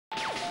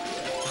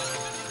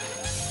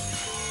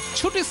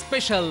ছুটি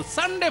special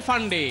Sunday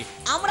ফান্ডে।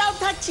 আমরাও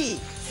থাকছি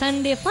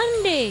সানডে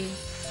ফান্ডে।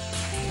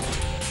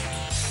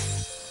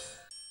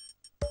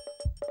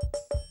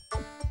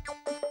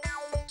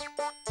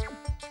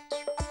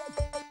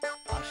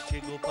 আসছে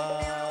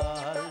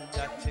গোপাল,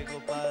 যাচ্ছে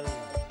গোপাল,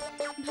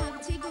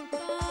 ভাবছে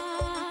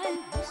গোপাল,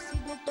 হাসছে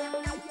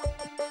গোপাল,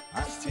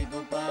 আসছে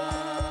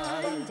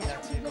গোপাল,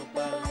 যাচ্ছে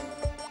গোপাল,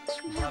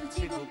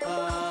 ভাবছে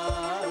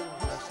গোপাল,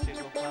 হাসছে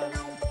গোপাল।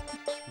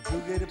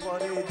 যুগের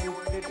পরে যুগ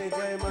কেটে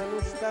যায়,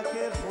 মানুষ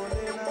তাকে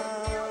ভোলে না।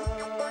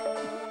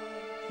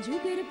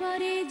 যুগের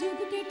পরে যুগ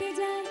কেটে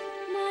যায়,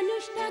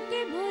 মানুষ তাকে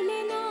ভোলে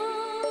না।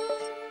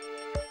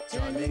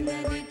 চলে না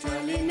রে,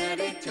 চলে না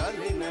রে,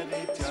 চলে না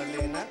রে,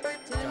 চলে না,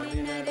 চলে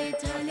না রে,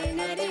 চলে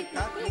না রে,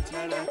 তাকে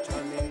ছাড়া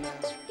চলে না।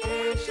 কে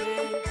সে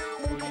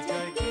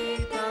পরিচয় কি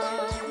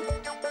তার?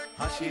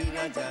 হাসির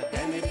রাজা,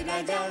 জ্ঞানের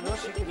রাজা,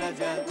 রসিক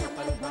রাজা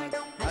গোপাল ভাঁড়।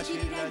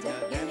 হাসির রাজা,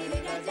 জ্ঞানের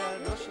রাজা,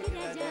 রসিক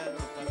রাজা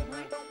গোপাল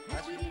ভাঁড়।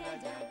 হাসির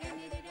রাজা,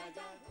 জ্ঞানের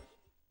রাজা।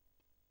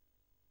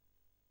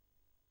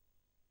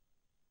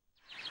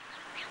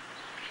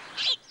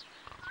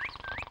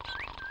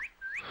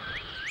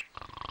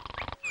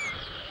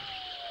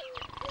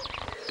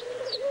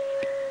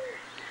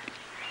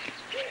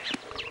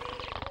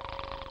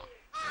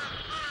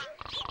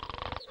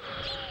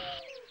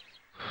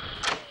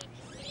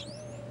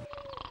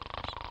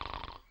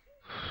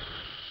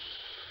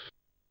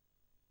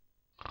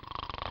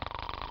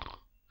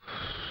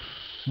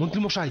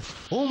 মন্ত্রীমশাই,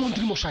 ও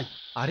মন্ত্রীমশাই,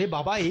 আরে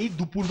বাবা এই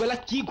দুপুরবেলা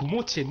কি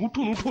ঘুমোচ্ছেন?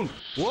 উঠুন উঠুন,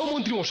 ও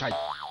মন্ত্রীমশাই।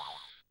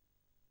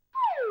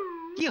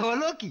 কি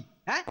হলো কি?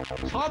 হ্যাঁ,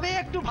 সবে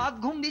একটু ভাত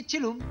ঘুম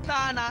দিচ্ছিলুম, তা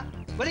না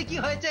বলে কি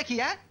হয়েছে কি?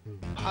 হ্যাঁ,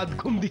 ভাত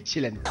ঘুম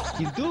দিচ্ছিলেন,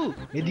 কিন্তু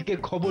এদিকের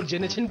খবর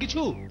জেনেছেন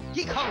কিছু?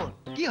 কি খবর?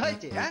 কি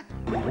হয়েছে? হ্যাঁ,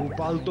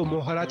 গোপাল তো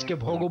মহারাজকে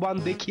ভগবান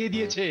দেখিয়ে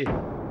দিয়েছে।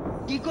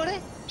 কি করে?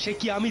 সে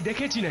কি আমি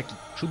দেখেছি নাকি,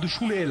 শুধু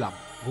শুনে এলাম।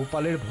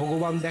 গোপালের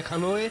ভগবান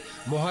দেখানোয়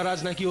মহারাজ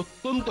নাকি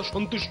অত্যন্ত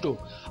সন্তুষ্ট।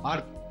 আর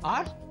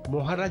আর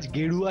মহারাজ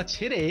গেরুয়া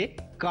ছেড়ে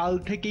কাল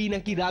থেকেই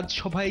নাকি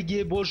রাজসভায়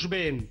গিয়ে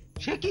বসবেন।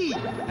 সে কি?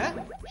 হ্যাঁ,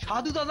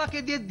 সাধু দাদাকে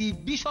দিয়ে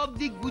দিব্যি সব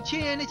দিক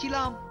গুছিয়ে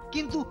এনেছিলাম,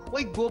 কিন্তু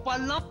ওই গোপাল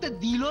নামতে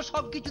দিল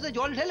সব কিছুতে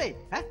জল ঢেলে।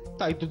 হ্যাঁ,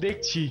 তাই তো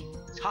দেখছি।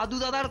 সাধু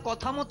দাদার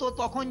কথা মতো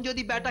তখন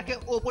যদি বেটাকে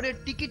ওপরের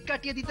টিকিট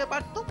কাটিয়ে দিতে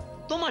পারতো,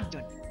 তোমার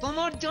জন্য,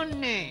 তোমার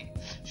জন্যে,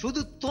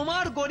 শুধু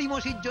তোমার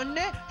গড়িমসির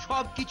জন্যে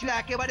সবকিছু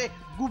একেবারে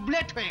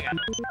গুবলেট হয়ে গেল।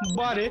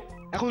 বারে,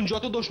 এখন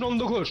যত দোষ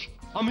নন্দ ঘোষ।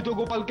 আমি তো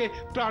গোপালকে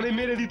প্রাণে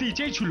মেরে দিতেই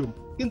চেয়েছিলাম,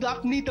 কিন্তু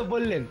আপনি তো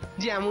বললেন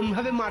যে এমন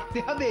ভাবে মারতে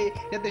হবে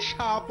যাতে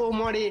সাপও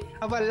মরে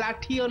আবার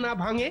লাঠিও না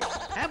ভাঙে।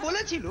 হ্যাঁ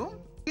বলেছিল,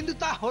 কিন্তু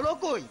তা হলো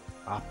কই?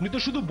 আপনি তো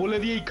শুধু বলে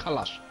দিয়েই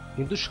খালাস,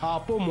 কিন্তু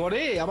সাপও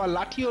মরে আবার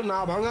লাঠিও না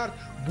ভাঙার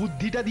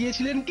বুদ্ধিটা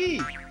দিয়েছিলেন কি?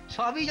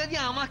 সবই যদি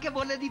আমাকে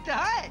বলে দিতে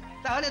হয়,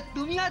 তাহলে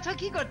তুমি আছো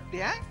কি করতে?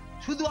 হ্যাঁ,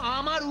 শুধু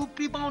আমার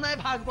উপরি পাওনায়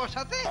ভাগ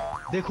বসাতে।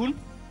 দেখুন,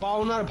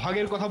 পাওনার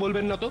ভাগের কথা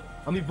বলবেন না তো।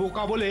 আমি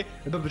বোকা বলে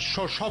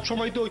সব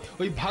সময় তো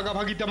ওই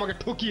ভাগাভাগিতে আমাকে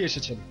ঠকিয়ে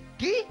এসেছেন।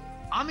 কি?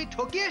 আমি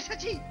ঠকিয়ে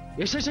এসেছি?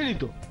 এসেছেনই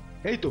তো।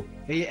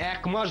 এই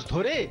 1 মাস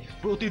ধরে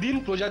প্রতিদিন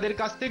প্রজাদের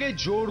কাছ থেকে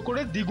জোর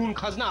করে দ্বিগুণ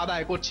খাজনা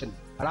আদায় করছেন,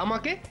 আর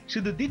আমাকে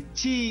শুধু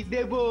দিচ্ছি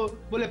দেব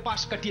বলে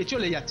পাশ কাটিয়ে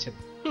চলে যাচ্ছেন।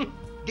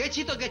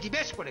 গেছি তো গেছি,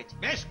 বেশ করেছি,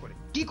 বেশ করে।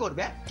 কি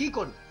করবে? কি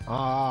করবে?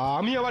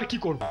 আমি আবার কি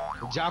করব?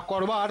 যা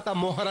করবার তা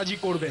মহারাজই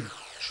করবেন।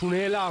 শুনে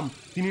এলাম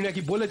তিনি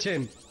নাকি বলেছেন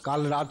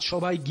কাল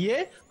রাজসভায় গিয়ে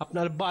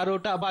আপনার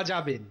 12টা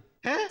বাজাবেন।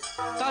 হ্যাঁ,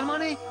 তার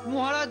মানে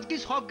মহারাজ কি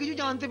সবকিছু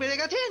জানতে পেরে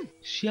গেছেন?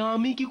 সে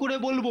আমি কি করে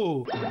বলবো?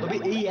 তবে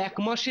এই 1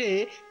 মাসে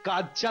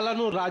কাজ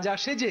চালানো রাজা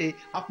সেজে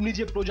আপনি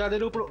যে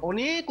প্রজাদের উপর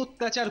অনেক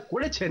অত্যাচার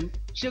করেছেন,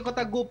 সে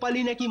কথা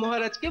গোপালই নাকি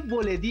মহারাজকে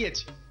বলে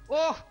দিয়েছে।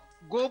 ওহ,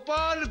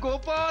 গোপাল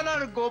গোপাল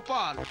আর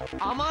গোপাল,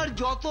 আমার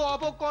যত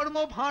অপকর্ম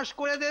ফাঁস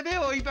করে দেবে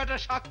ওই বেটা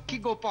সাক্ষী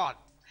গোপাল।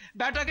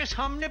 বেটাকে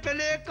সামনে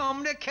পেলে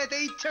কামড়ে খেতে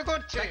ইচ্ছে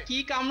করছে। কি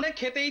কামড়ে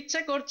খেতে ইচ্ছে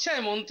করছে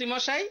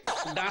মন্ত্রীমশাই?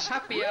 ডাঁসা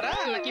পেয়ারা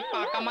নাকি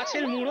পাকা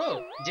মাছের মুড়ো?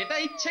 যেটা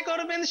ইচ্ছে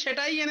করবেন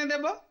সেটাই এনে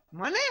দেব।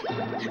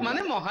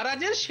 মানে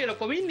মহারাজের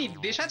সেরকমই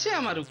নির্দেশ আছে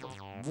আমার উপর।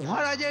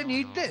 মহারাজের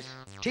নির্দেশ?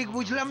 ঠিক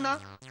বুঝলাম না।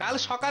 কাল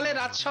সকালে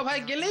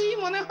রাজসভায় গেলেই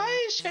মনে হয়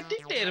সেটি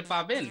টের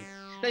পাবেন।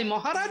 তাই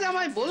মহারাজ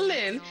আমায়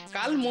বললেন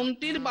কাল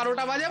মন্ত্রীর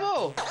 12টা বাজাবো,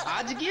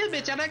 আজ গিয়ে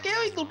বেচারাকে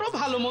ওই দুটো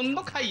ভালো মন্দ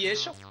খাইয়ে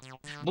এসো।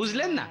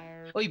 বুঝলেন না,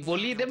 ওই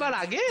বলি দেবার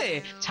আগে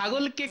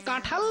ছাগলকে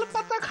কাঁঠাল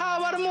পাতা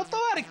খাওয়াবার মতো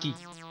আর কি।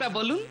 তা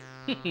বলুন,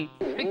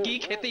 কি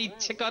খেতে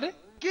ইচ্ছে করে?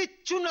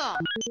 কিচ্ছু না,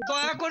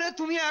 দয়া করে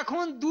তুমি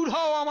এখন দূর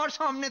হও আমার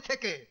সামনে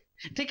থেকে।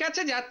 ঠিক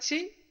আছে, যাচ্ছি।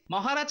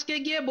 মহারাজকে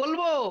গিয়ে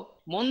বলবো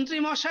মন্ত্রী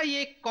মশাই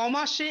এই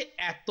কমাসে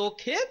এত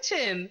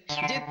খেয়েছেন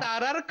যে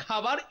তার আর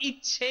খাবার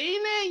ইচ্ছেই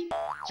নেই।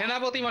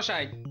 সেনাপতি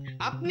মশাই,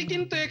 আপনি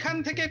কিন্তু এখান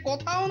থেকে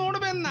কোথাও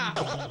নড়বেন না।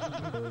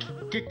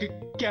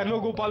 কেন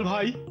গোপাল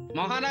ভাই?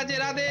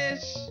 মহারাজের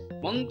আদেশ,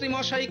 মন্ত্রী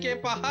মশাইকে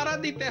পাহারা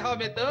দিতে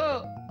হবে তো,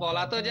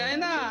 বলা তো যায়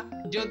না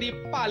যদি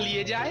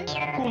পালিয়ে যায়।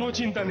 কোনো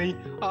চিন্তা নেই,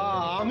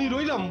 আমি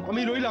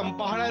রইলাম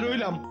পাহারায়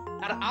রইলাম।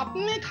 আর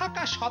আপনি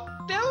থাকা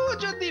সত্ত্বেও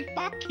যদি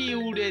পাখি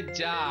উড়ে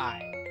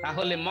যায়,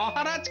 তাহলে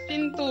মহারাজ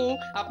কিন্তু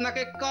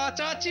আপনাকে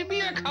কাঁচা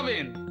চিবিয়ে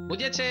খাবেন,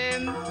 বুঝেছেন?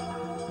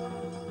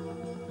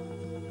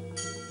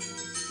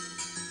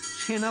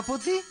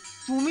 সেনাপতি,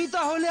 তুমি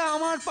তাহলে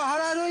আমার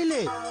পাহারা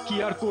রইলে? কি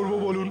আর করব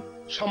বলুন,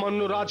 সামান্য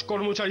রাজ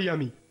কর্মচারী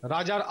আমি,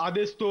 রাজার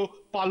আদেশ তো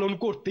পালন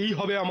করতেই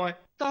হবে আমায়।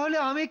 তাহলে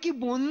আমি কি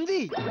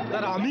বন্দি?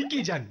 তার আমি কি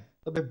জানি,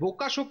 তবে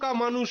বোকাশোকা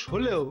মানুষ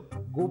হলেও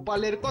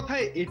গোপালের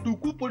কথায়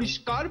এটুকু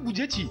পরিষ্কার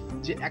বুঝেছি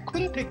যে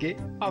এখন থেকে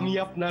আমি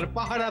আপনার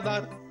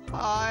পাহারাদার।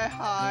 হায়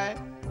হায়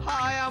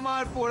হায়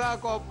আমার পোড়া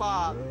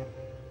কপাল।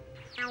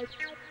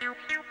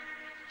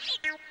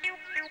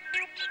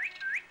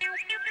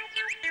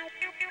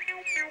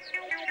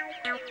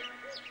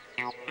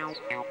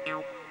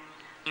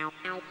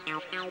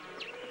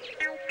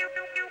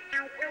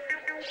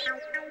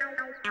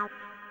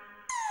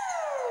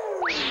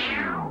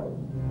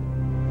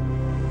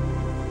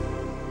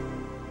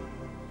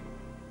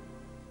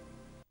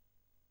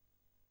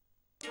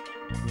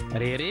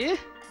 রে রে,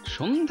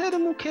 সন্ধ্যের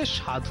মুখে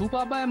সাধু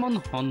বাবা এমন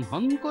হন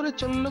হন করে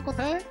চললো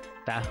কোথায়?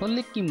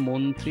 তাহলে কি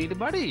মন্ত্রীর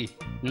বাড়ি?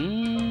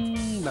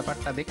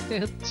 ব্যাপারটা দেখতে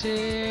হচ্ছে।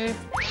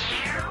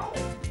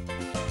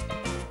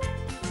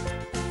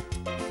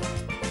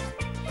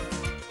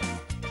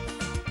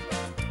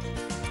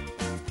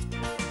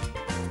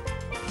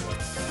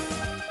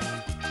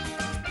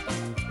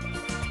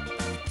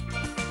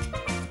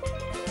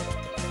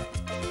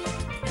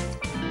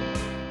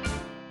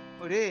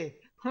 ওরে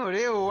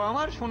ওরে, ও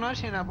আমার সোনা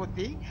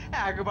সেনাপতি,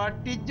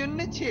 একবারটির জন্য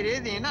ছেড়ে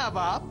দে না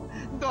বাপ,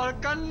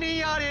 দরকার নেই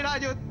আর এ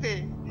রাজত্বে।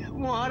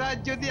 মহারাজ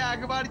যদি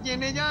একবার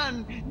জেনে যান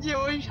যে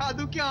ওই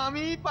সাধুকে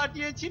আমিই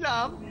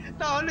পাঠিয়েছিলাম,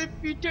 তাহলে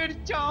পিঠের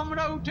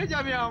চামড়া উঠে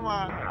যাবে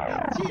আমার।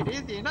 ছেড়ে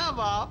দে না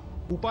বাপ।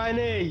 উপায়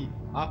নেই,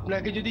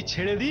 আপনাকে যদি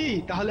ছেড়ে দিই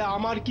তাহলে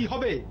আমার কি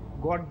হবে?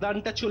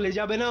 গর্দানটা চলে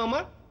যাবে না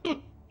আমার?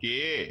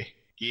 কে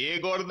কে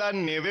গর্দান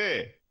নেবে?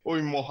 ওই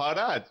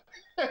মহারাজ?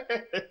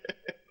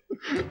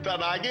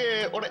 তার আগে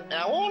ওর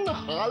এমন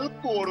হাল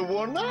করব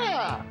না।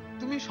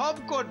 তুমি সব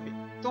করবে,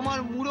 তোমার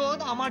মুরদ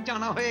আমার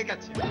জানা হয়ে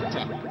গেছে।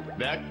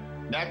 দেখ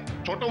দেখ,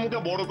 ছোট মুখে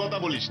বড় কথা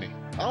বলিস নে।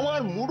 আমার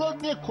মুরদ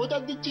নিয়ে খোঁজা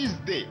দিচ্ছিস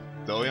দে,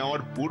 তবে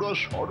আমার পুরো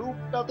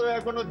স্বরূপটা তো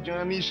এখনো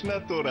জানিস না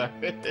তোরা।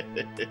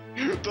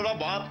 তোরা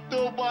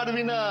ভাবতেও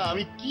পারবি না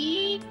আমি কি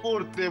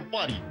করতে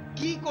পারি।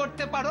 কি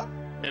করতে পারো?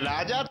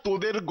 রাজা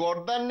তোদের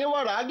গর্দান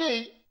নেওয়ার আগেই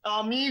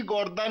আমি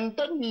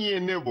গর্দানটা নিয়ে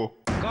নেব।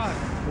 কার?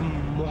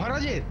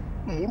 মহারাজের?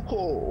 মূর্খ,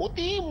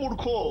 অতি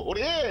মূর্খ।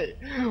 ওরে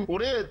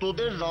ওরে,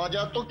 তোদের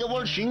রাজা তো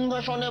কেবল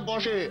সিংহাসনে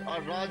বসে আর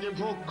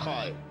রাজভোগ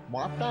খায়।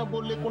 মাথা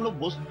বলে কোনো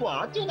বস্তু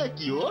আছে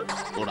নাকি ওর?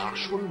 ওর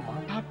আসল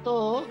মাথা তো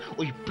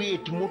ওই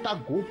পেট মোটা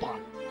গোপাল।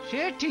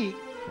 সে ঠিক।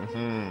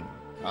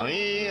 আমি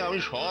আমি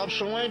সব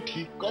সময়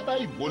ঠিক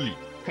কথাই বলি।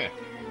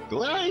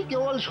 তোরাই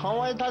কেবল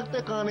সময় থাকতে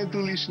কানে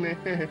তুলিস নে।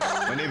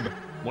 মানে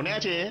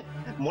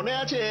মনে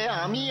আছে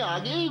আমি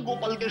আগেই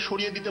গোপালকে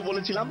সরিয়ে দিতে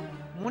বলেছিলাম।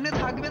 মনে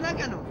থাকবে না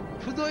কেন?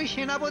 শুধু ওই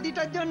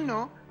সেনাপতিটার জন্য?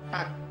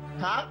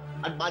 থাক,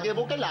 আর বাজে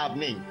বকে লাভ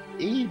নেই।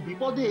 এই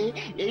বিপদে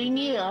এই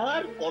নিয়ে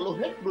আর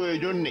কলহের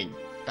প্রয়োজন নেই।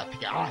 তা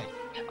থেকে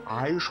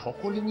আয়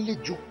সকলে মিলে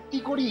যুক্তি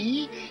করি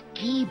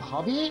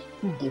কিভাবে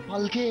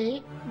গোপালকে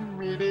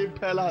মেরে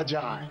ফেলা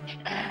যায়।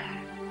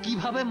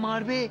 কিভাবে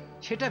মারবে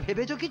সেটা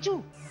ভেবেছো কিছু?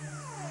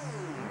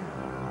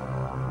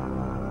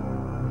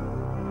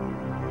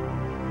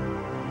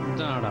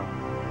 দাঁড়াও,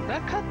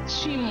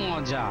 দেখাচ্ছি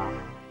মজা।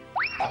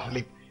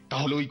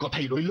 তাহলে ওই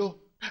কথাই রইল,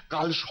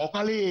 কাল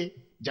সকালে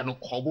যেন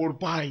খবর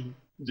পাই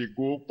যে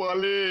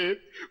গোপালের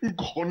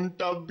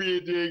ঘন্টা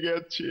বেজে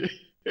গেছে।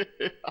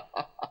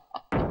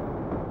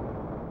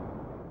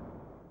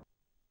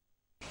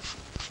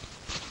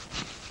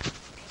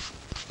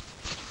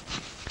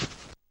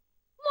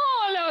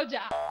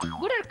 মলজা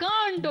গুড়ের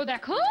কাণ্ড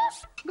দেখো,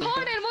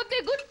 ঘরের মধ্যে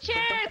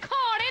গুচ্ছের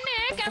খড় এনে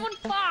কেমন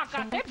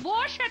পাকাতে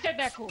বসেছে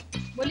দেখো।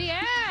 বলি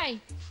এই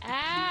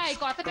এই,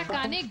 কথাটা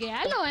কানে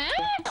গেল?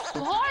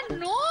 ঘর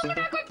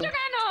নোংরা করছো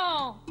কেন?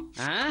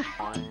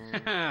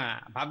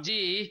 ভাবছি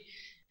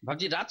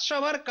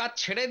রাজসভার কাজ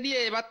ছেড়ে দিয়ে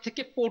এবার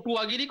থেকে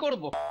পটুয়াগিরি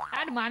করব।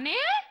 আর মানে?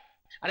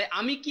 আরে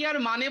আমি কি আর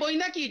মানে বই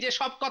নাকি যে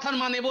সব কথার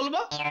মানে বলবো?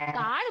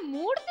 কার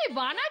মূর্তি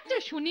বানাচ্ছ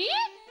শুনি?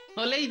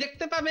 হলেই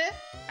দেখতে পাবে।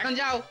 এখন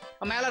যাও,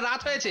 মেলা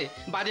রাত হয়েছে,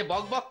 বাজে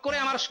বক বক করে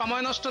আমার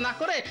সময় নষ্ট না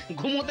করে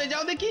ঘুমোতে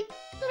যাও দেখি।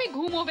 তুমি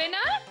ঘুমোবে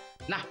না?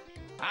 না,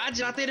 আজ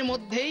রাতের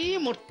মধ্যেই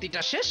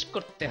মূর্তিটা শেষ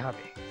করতে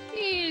হবে।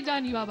 কি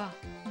জানি বাবা,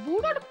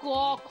 বুড়োর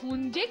কখন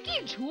যে কি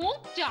ঝোঁক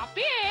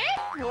চাপে।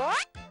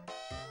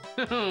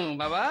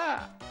 বাবা,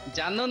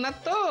 জানো না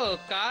তো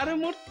কার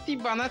মূর্তি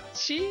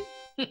বানাচ্ছি?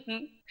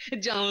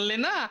 জানলে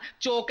না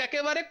চোখ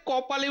একেবারে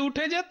কপালে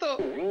উঠে যেত।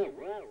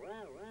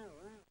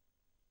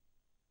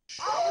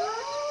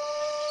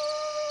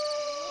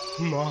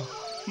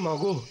 মা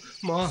গো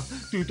মা,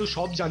 তুই তো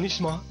সব জানিস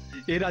মা।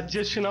 এ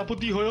রাজ্যের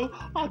সেনাপতি হয়েও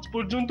আজ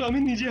পর্যন্ত আমি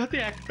নিজে হাতে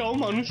একটাও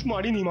মানুষ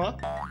মারিনি মা।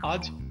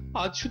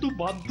 আজ শুধু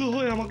বাধ্য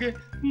হয়ে আমাকে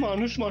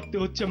মানুষ মারতে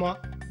হচ্ছে মা।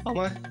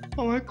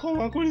 আমায়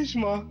ক্ষমা করিস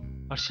মা।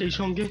 আর সেই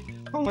সঙ্গে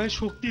আমায়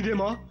শক্তি দে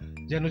মা,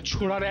 যেন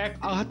ছোড়ার এক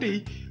আঘাতেই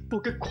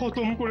ওকে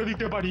খতম করে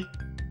দিতে পারি।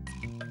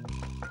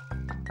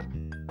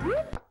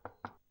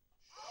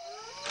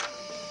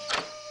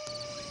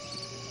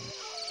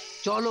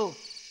 চলো,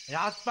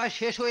 রাত প্রায়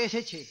শেষ হয়ে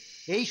এসেছে,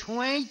 এই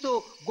সময়েই তো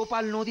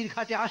গোপাল নদীর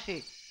ঘাটে আসে।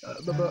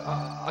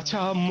 আচ্ছা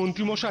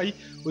মন্ত্রী মশাই,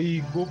 ওই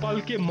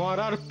গোপালকে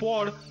মারার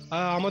পর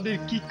আমাদের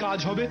কি কাজ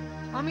হবে?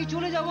 আমি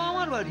চলে যাব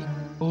আমার বাড়ি।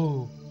 ও,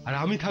 আর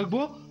আমি থাকবো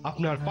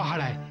আপনার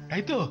পাহারায়,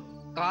 তাই তো?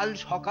 কাল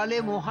সকালে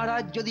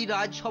মহারাজ যদি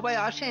রাজসভায়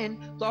আসেন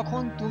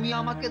তখন তুমি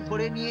আমাকে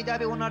ধরে নিয়ে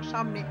যাবে ওনার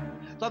সামনে।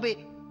 তবে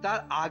তার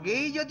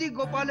আগেই যদি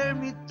গোপালের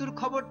মৃত্যুর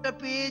খবরটা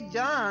পেয়ে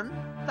যান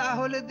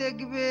তাহলে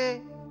দেখবে।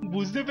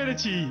 বুঝতে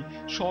পেরেছি,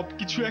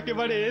 সবকিছু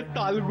একেবারে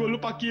তালগোল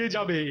পাকিয়ে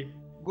যাবে।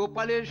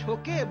 গোপালের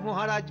শোকে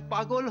মহারাজ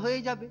পাগল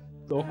হয়ে যাবে।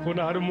 তখন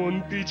আর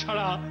মন্ত্রী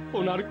ছাড়া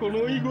ওনার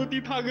কোনোই গতি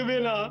থাকবে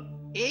না।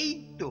 এই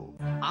তো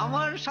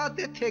আমার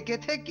সাথে থেকে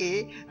থেকে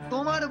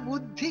তোমার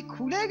বুদ্ধি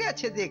খুলে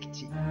গেছে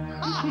দেখছি।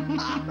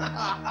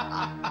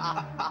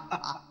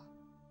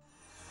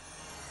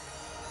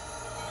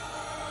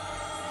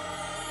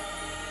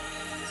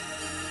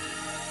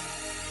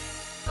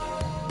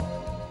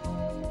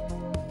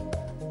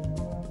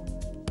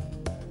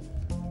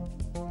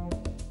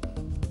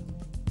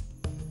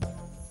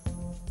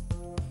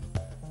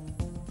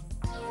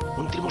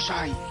 মন্ত্রী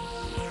মশাই,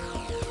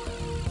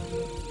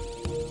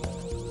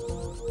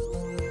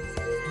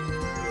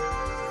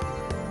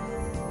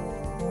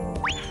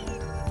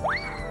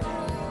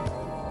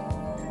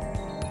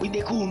 ওই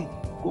দেখুন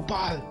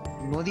গোপাল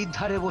নদীর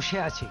ধারে বসে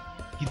আছে।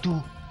 কিন্তু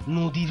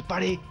নদীর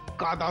পাড়ে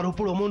কাদার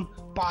উপর অমন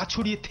পা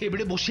ছড়িয়ে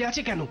থেবড়ে বসে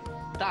আছে কেন?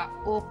 তা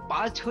ও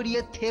পা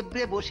ছড়িয়ে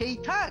থেবড়ে বসেই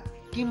থাক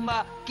কিংবা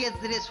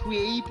কেতরে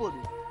শুয়েই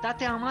পড়ুক,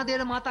 তাতে আমাদের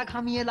মাথা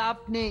ঘামিয়ে লাভ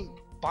নেই।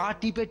 পা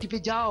টিপে টিপে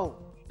যাও,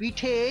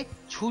 পিঠে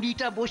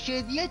ছুরিটা বসিয়ে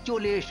দিয়ে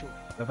চলে এসো।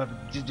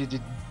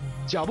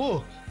 যাবো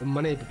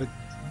মানে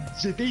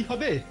যেতেই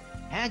হবে?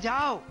 হ্যাঁ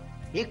যাও,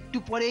 একটু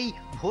পরেই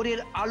ভোরের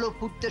আলো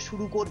ফুটতে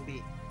শুরু করবে,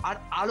 আর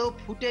আলো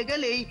ফুটে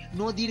গেলেই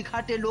নদীর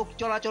ঘাটে লোক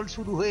চলাচল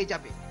শুরু হয়ে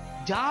যাবে।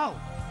 যাও।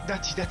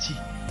 যাচ্ছি যাচ্ছি।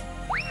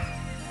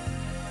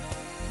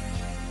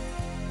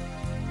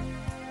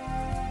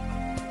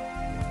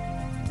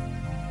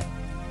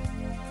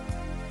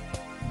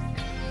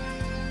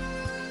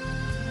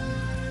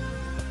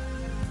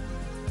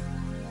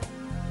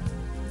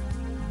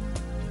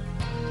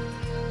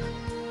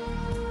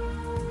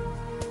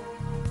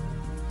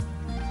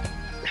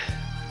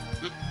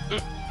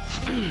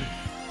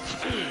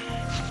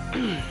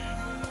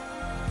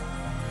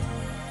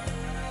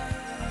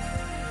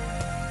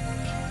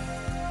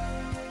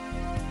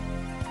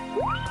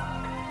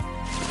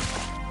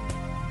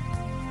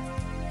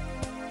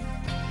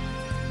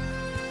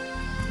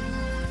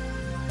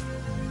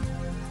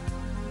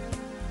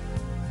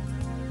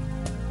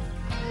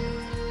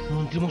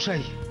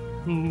 মন্ত্রীমশাই,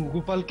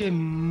 গোপালকে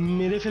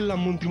মেরে ফেললাম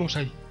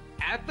মন্ত্রীমশাই।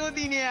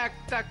 এতদিনে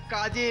একটা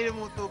কাজের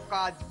মতো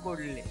কাজ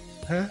করলে।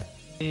 হ্যাঁ,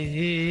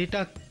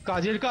 এটা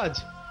কাজের কাজ?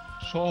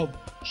 সব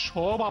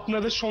সব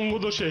আপনাদের সঙ্গ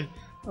দোষে।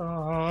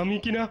 আমি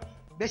কিনা।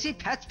 বেশি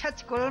ফ্যাচ ফ্যাচ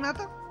করো না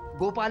তো।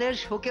 গোপালের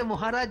শোকে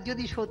মহারাজ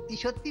যদি সত্যি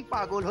সত্যি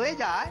পাগল হয়ে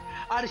যায়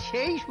আর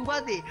সেই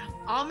সুবাদে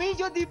আমি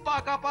যদি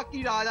পাকাপাকি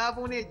রাজা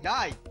বনে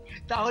যাই,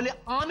 তাহলে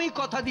আমি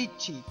কথা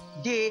দিচ্ছি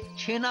যে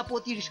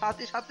সেনাপতির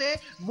সাথে সাথে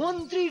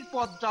মন্ত্রীর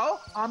পদটাও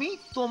আমি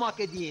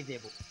তোমাকে দিয়ে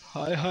দেব।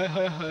 হায় হায়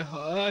হায় হায়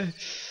হায়।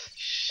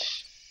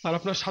 আর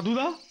আপনার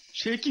সাধুদা,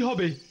 সে কি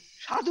হবে?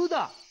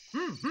 সাধুদা?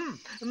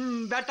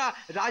 বেটা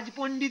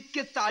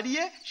রাজপণ্ডিতকে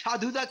তাড়িয়ে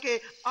সাধুদাকে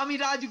আমি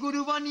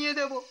রাজগুরু বানিয়ে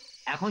দেব।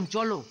 এখন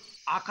চলো,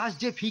 আকাশ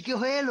যে ফিকে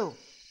হয়ে এলো।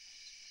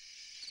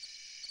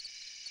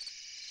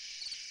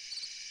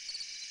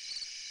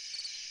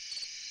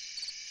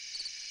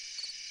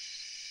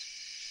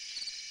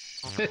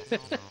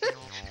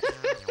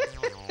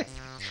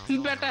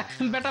 বেটা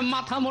বেটা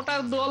মাথা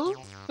মোটার দল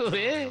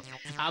রে।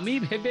 আমি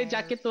ভেবে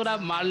যাকে তোরা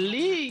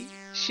মারলি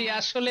সে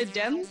আসলে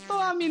জ্যান্ত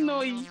আমি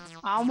নই।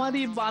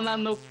 আমারই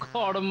বানানো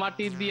খড়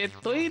মাটি দিয়ে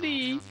তৈরি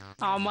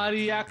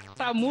আমারই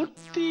একটা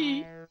মূর্তি।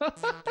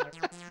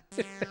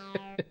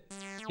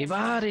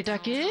 এবার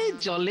এটাকে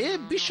জলে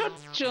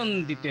বিসর্জন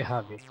দিতে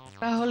হবে,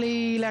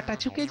 তাহলেই লাটা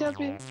চুকে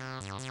যাবে।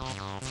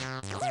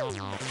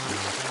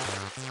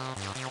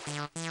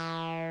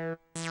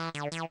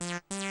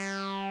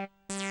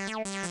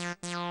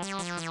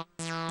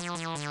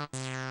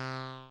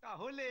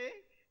 তাহলে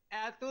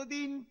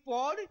এতদিন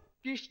পর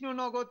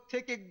কৃষ্ণনগর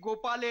থেকে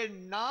গোপালের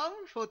নাম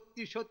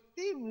সত্যি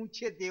সত্যি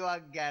মুছে দেওয়া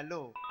গেল।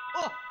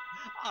 ওহ,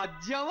 আজ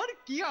যে আমার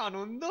কি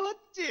আনন্দ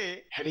হচ্ছে।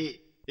 হ্যাঁ রে,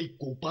 এই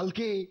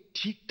গোপালকে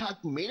ঠিকঠাক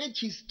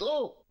মেরেছিস তো?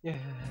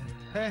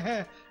 হ্যাঁ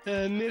হ্যাঁ,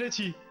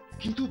 মেরেছি।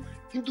 কিন্তু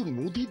কিন্তু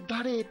নদীর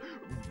ধারে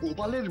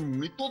গোপালের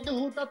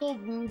মৃতদেহটা তো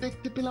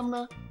দেখতে পেলাম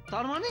না।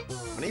 তার মানে?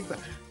 মানে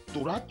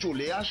তোরা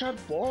চলে আসার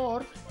পর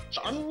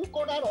চান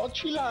করার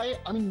অছিলায়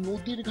আমি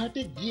নদীর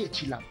ঘাটে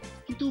গিয়েছিলাম,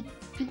 কিন্তু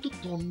কিন্তু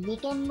তন্ন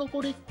তন্ন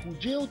করে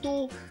খুঁজেও তো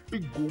ওই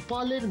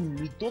গোপালের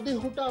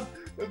মৃতদেহটা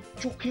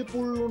চোখে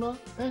পড়লো না।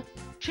 হ্যাঁ,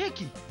 সে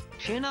কি?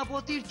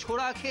 সেনাপতির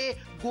ছোড়া খেয়ে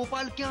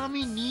গোপালকে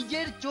আমি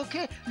নিজের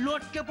চোখে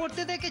লটকে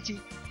পড়তে দেখেছি।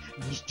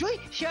 নিশ্চয়ই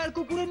শেয়াল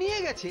কুকুরে নিয়ে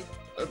গেছে।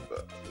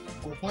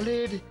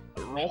 গোপালের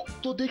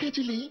রক্ত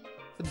দেখেছিলি?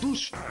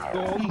 দুষ,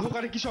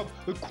 অন্ধকারে কি সব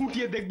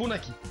খুঁটিয়ে দেখবো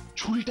নাকি?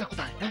 ছুরিটা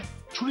কোথায়? হ্যাঁ,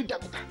 ছুরিটা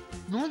কোথায়?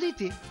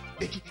 নদীতে।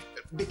 দেখি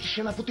দেখি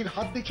সেনাপতির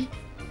হাত দেখি।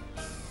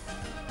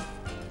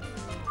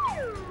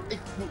 এই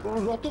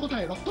রক্ত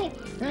কোথায়? রক্ত?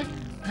 হ্যাঁ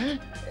হ্যাঁ,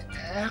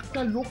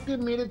 একটা লোককে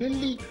মেরে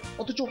ফেললি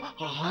অথচ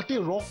হাতে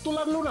রক্ত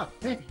লাগলো না।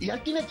 হ্যাঁ, ইয়ার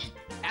কি নাকি?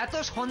 এত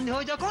সন্দেহ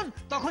যখন,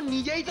 তখন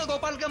নিজেই তো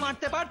গোপালকে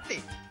মারতে পারতে।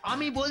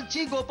 আমি বলছি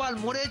গোপাল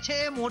মরেছে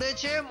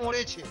মরেছে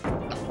মরেছে।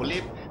 তাহলে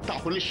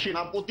তাহলে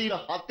সেনাপতির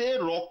হাতে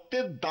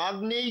রক্তের দাগ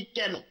নেই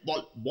কেন?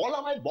 বল বল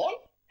আমায় বল।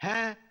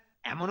 হ্যাঁ,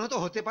 এমনও তো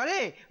হতে পারে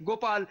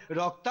গোপাল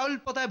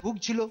রক্তাল্পতায়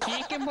ভুগছিল।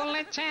 ঠিক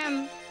বলেছেন,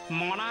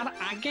 মরার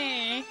আগে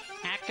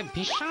এক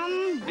ভীষণ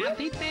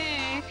ব্যাধিতে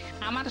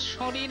আমার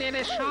শরীরের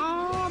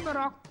সব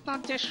রক্ত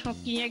যে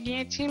শুকিয়ে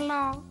গিয়েছিল।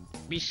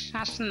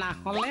 বিশ্বাস না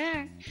হলে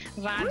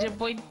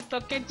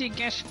রাজবৈদ্যকে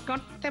জিজ্ঞেস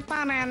করতে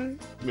পারেন।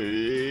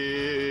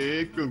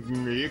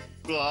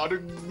 কার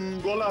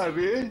গলা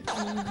রে?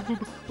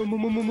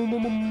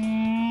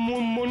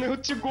 মনে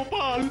হচ্ছে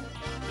গোপাল।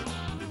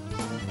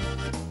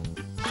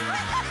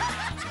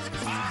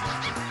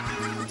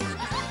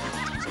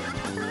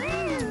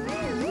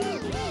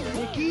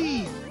 কি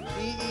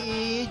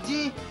এই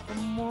যে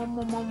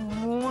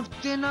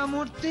মরতে না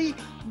মরতেই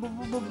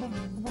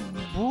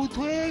ভূত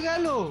হয়ে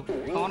গেল?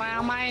 তোরা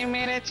আমায়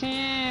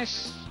মেরেছিস,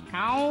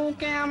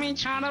 কাউকে আমি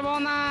ছাড়বো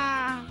না,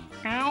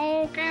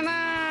 কাউকে না।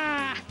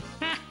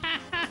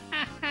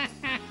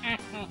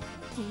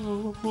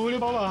 ওরে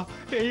বাবা,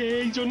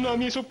 এই জন্য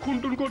আমি এসব খুন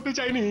টুন করতে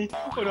চাইনি।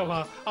 ওরে বাবা,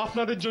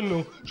 আপনাদের জন্য,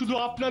 শুধু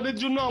আপনাদের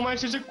জন্য আমায়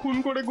শেষে খুন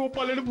করে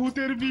গোপালের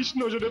ভূতের বিষ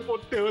নজরে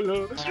পড়তে হলো।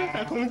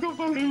 এখন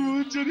গোপালের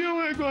ভূত যদি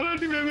আমায় গলা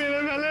টিপে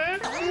মেরে ফেলে,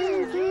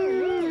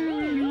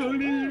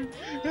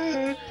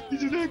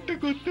 কিছু তো একটা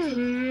করতে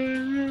হবে।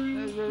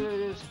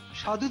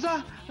 সাধুদা,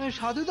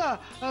 সাধুদা,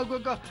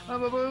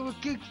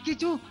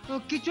 কিছু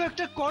কিছু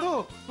একটা করো,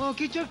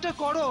 কিছু একটা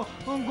করো,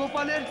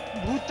 গোপালের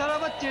ভূত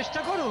তাড়াবার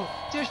চেষ্টা করো,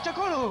 চেষ্টা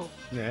করো।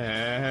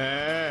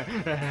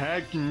 হ্যাঁ,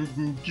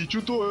 কিছু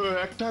তো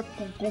একটা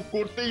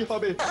করতেই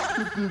হবে।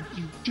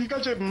 ঠিক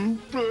আছে,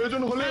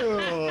 প্রয়োজন হলে।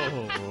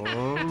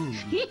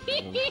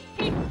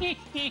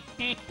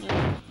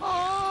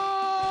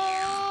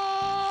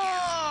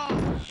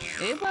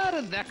 এবার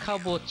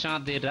দেখাবো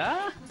চাঁদেরা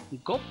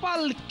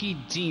গোপাল কি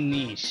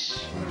জিনিস।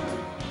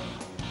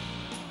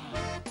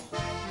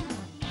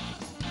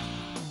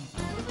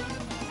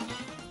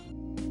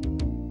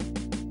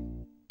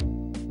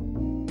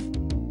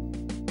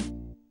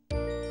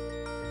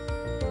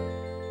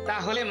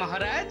 তাহলে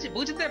মহারাজ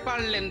বুঝতে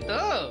পারলেন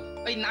তো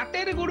ওই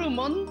নাটের গুরু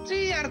মন্ত্রী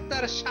আর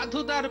তার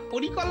সাধুদার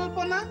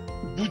পরিকল্পনা?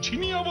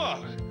 বুঝিনি আবার,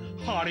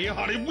 হাড়ে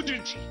হাড়ে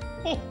বুঝেছি।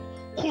 ও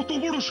কত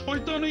বড়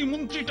শয়তান এই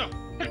মন্ত্রীটা!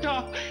 একটা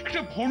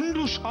একটা ভণ্ড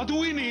সাধু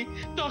এনে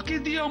তাকে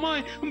দিয়ে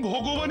আমায়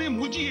ভগবানে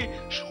মুজিয়ে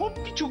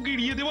সবকিছু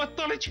গিরিয়ে দেওয়ার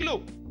তালে ছিল।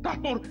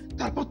 তারপর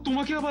তারপর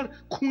তোমাকে আবার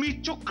খুনের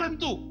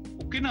চক্রান্ত।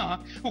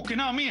 ওকে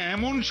না আমি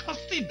এমন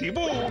শাস্তি দেব,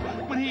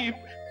 মানে।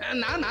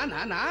 না না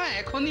না না,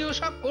 এখনই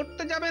ওসব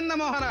করতে যাবেন না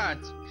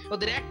মহারাজ।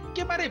 ওদের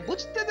একেবারে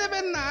বুঝতে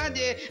দেবেন না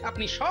যে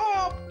আপনি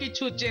সব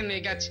কিছু জেনে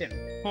গেছেন।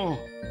 ও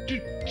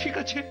ঠিক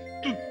আছে,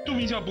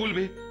 তুমি যা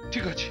বলবে।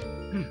 ঠিক আছে।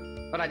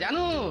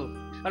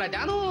 ওরা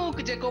জানুক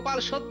যে গোপাল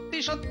সত্যি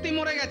সত্যি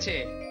মরে গেছে।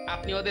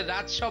 আপনি ওদের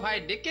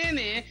রাজসভায় ডেকে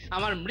এনে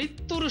আমার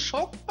মৃত্যুর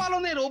শোক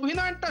পালনের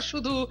অভিনয়টা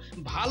শুধু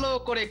ভালো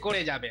করে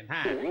করে যাবেন।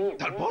 হ্যাঁ,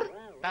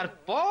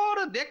 তারপর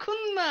দেখুন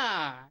না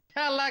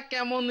খেলা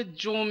কেমন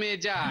জমে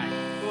যায়।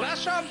 ওরা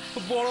সব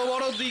বড়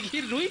বড়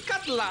দিঘির রুই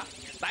কাতলা,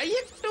 তাই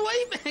একটু ওই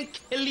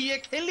খেলিয়ে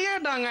খেলিয়ে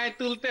ডাঙায়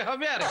তুলতে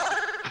হবে। আর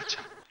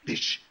আচ্ছা,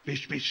 বেশ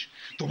বেশ বেশ,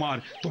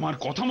 তোমার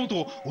কথা মতো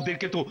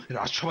ওদেরকে তো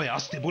রাজসভায়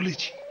আসতে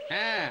বলেছি।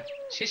 হ্যাঁ,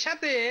 সে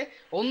সাথে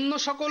অন্য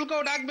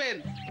সকলকেও ডাকবেন।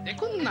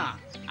 দেখুন না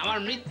আমার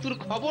মৃত্যুর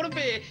খবর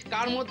পেয়ে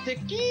কার মধ্যে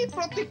কি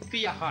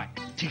প্রতিক্রিয়া হয়।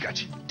 ঠিক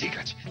আছে ঠিক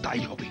আছে,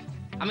 তাই হবে।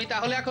 আমি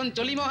তাহলে এখন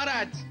চলি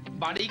মহারাজ।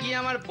 বাড়ি গিয়ে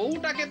আমার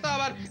বউটাকে তো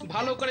আবার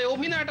ভালো করে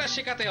অভিনয়টা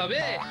শেখাতে হবে,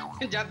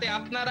 যাতে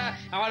আপনারা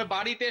আমার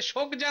বাড়িতে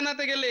শোক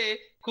জানাতে গেলে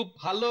খুব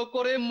ভালো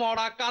করে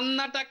মরা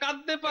কান্নাটা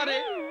কাঁদতে পারে।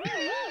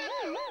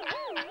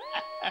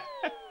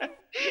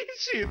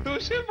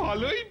 সে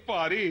ভালোই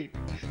পারে।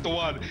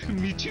 তোমার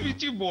মিছি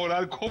মিছি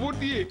মরার খবর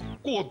দিয়ে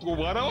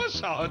কতবার আমার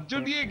সাহায্য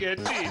নিয়ে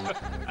গেছে।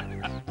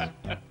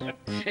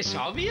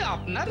 সবই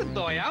আপনার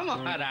দয়া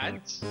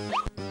মহারাজ।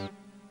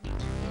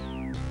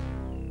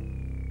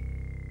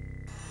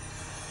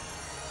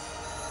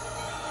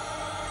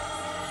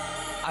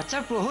 আচ্ছা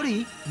প্রহরী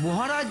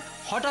মহারাজ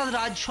হঠাৎ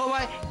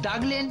রাজসভায়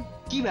ডাকলেন,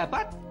 কি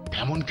ব্যাপার?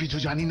 এমন কিছু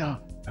জানি না,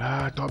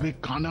 তবে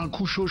কানা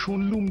খুশো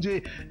শুনলুম যে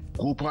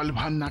গোপাল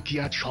ভাঁড় নাকি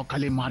আজ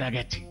সকালে মারা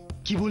গেছে।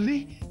 কি বললি?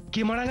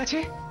 কে মারা গেছে?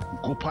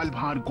 গোপাল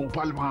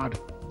ভাঁড়।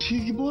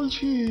 ঠিক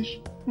বলছিস,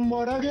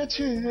 মারা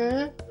গেছে?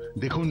 হ্যাঁ,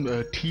 দেখুন,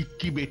 ঠিক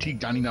কি বেঠিক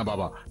জানি না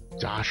বাবা,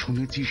 যা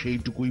শুনেছি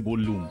সেইটুকুই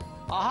বললুম।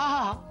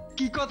 আহা,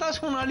 কি কথা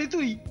শোনালি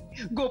তুই!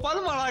 গোপাল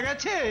মারা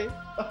গেছে?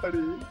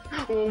 আরে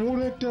অমর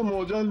একটা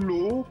মজার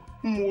লোক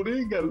মরে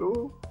গেল।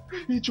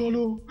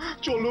 চলো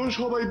চলো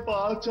সবাই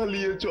পা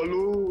চালিয়ে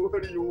চলো।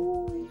 হরি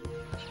ওম।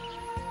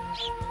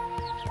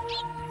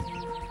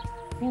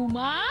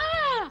 উমা,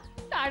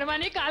 তার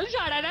মানে কাল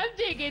সারা রাত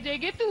জেগে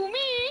জেগে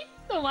তুমি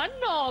তোমার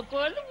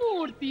নকল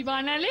মূর্তি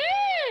বানালে?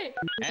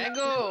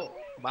 গো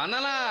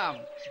বানালাম,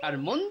 আর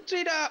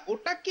মন্ত্রীরা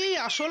ওটাকেই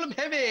আসল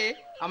ভেবে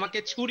আমাকে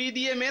ছুরি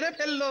দিয়ে মেরে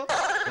ফেললো।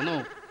 শোনো,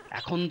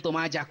 এখন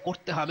তোমায় যা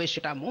করতে হবে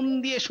সেটা মন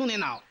দিয়ে শুনে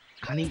নাও।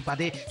 খানিক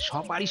বাদে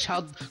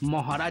সপারিষদ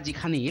মহারাজ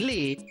এখানে এলে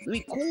তুমি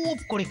খুব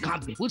করে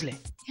কাঁদবে, বুঝলে?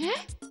 হ্যাঁ,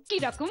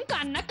 কিরকম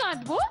কান্না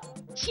কাঁদবো?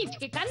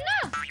 ছিটকে কান্না,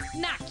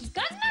 নাকি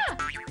কান্না,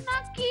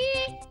 নাকি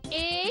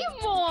এই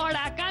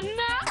মরা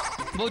কান্না?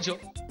 বোঝো,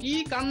 কি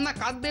কান্না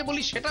কাঁদবে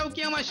বলি সেটাও কি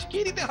আমায়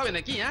শিখিয়ে দিতে হবে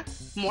নাকি? হ্যাঁ,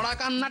 মরা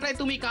কান্নাটাই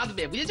তুমি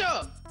কাঁদবে, বুঝেছো?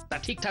 তা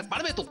ঠিকঠাক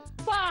পারবে তো?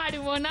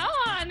 পারবো না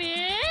মানে?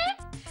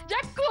 যা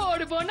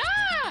করবো না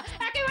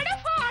একেবারে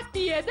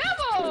ফাটিয়ে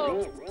দেবো।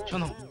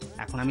 শোনো,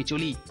 এখন আমি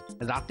চলি।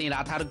 রাতের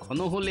আধার ঘন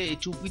হলে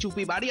চুপি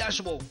চুপি বাড়ি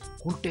আসবো।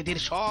 কুর্তেদের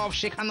সব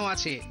শেখানো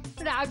আছে।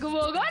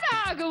 রাখবো গো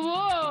রাখবো,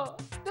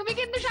 তুমি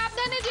কিন্তু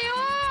সাবধানে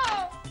যেও।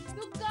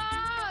 দুগ্গা,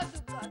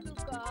 দুগ্গা,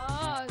 দুগ্গা,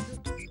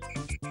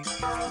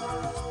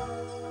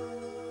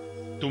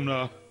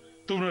 দুগ্গা।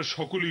 তোমরা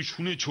সকলেই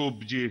শুনেছ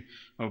যে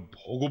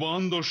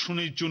ভগবান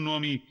দর্শনের জন্য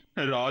আমি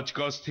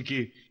রাজকাজ থেকে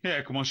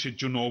 1 মাসের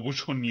জন্য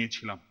অবসর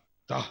নিয়েছিলাম।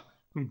 তা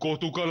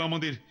গতকাল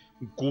আমাদের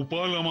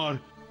গোপাল আমার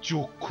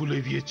চোখ খুলে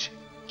দিয়েছে।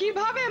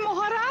 কিভাবে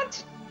মহারাজ?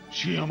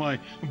 সে আমায়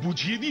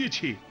বুঝিয়ে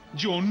দিয়েছে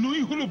যে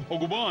অন্যই হলো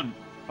ভগবান,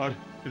 আর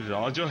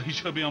রাজা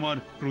হিসাবে আমার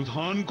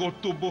প্রধান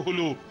কর্তব্য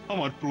হলো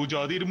আমার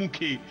প্রজাদের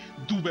মুখে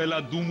দুবেলা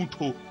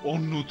দুমুঠো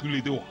অন্ন তুলে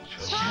দেওয়া।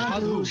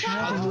 সাধু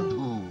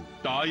সাধু।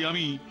 তাই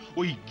আমি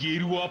ওই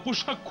গেরুয়া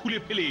পোশাক খুলে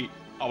ফেলে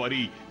আবার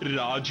এই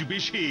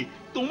রাজবেশে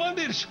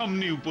তোমাদের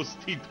সামনে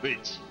উপস্থিত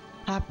হয়েছি।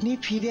 আপনি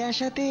ফিরে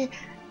আসাতে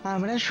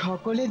আমরা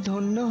সকলে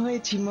ধন্য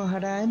হয়েছি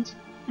মহারাজ।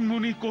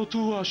 মনে কত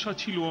আশা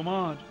ছিল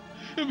আমার,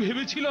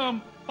 ভেবেছিলাম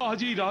আজ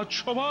এই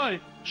রাজসভায়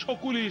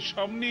সকলের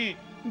সামনে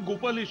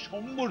গোপালের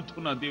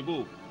সম্বর্ধনা দেব,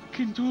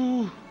 কিন্তু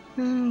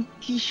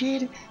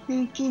কিসের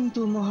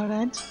কিন্তু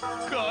মহারাজ?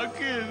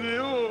 কাকে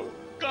দেব,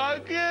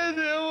 কাকে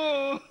দেব?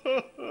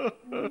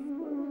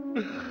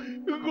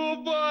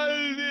 গোপাল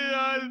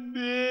আর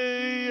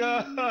নেই।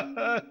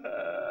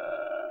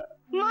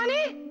 মানে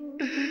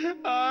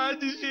আজ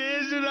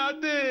শেষ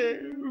রাতে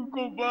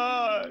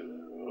গোপাল,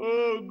 ও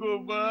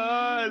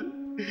গোপাল,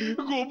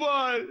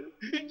 গোপাল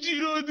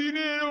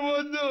চিরদিনের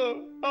মতো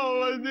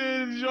আমাদের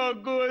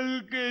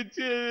সকলকে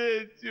ছেড়ে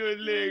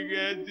চলে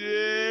গেছে।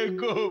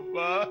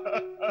 গোপাল,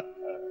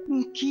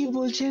 কি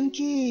বলছেন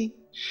কি?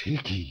 সে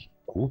কি,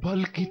 গোপাল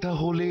কি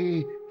তাহলে?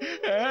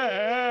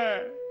 হ্যাঁ,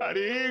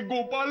 আরে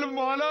গোপাল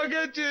মারা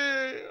গেছে।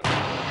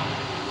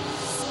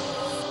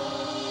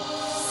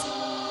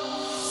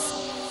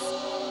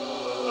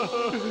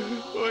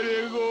 ওরে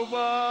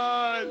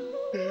গোপাল,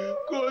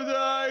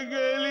 কোথায়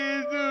গেলি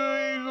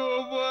তুই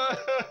গোপাল?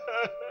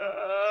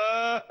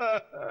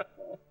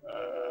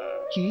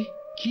 কি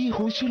কি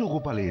হয়েছিল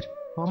গোপালের?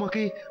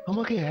 আমাকে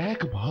আমাকে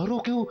একবারও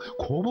কেউ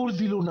খবর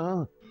দিল না।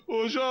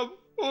 ওসব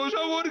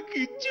ওর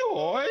কিচ্ছু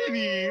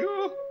হয়নি।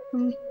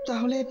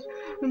 তাহলে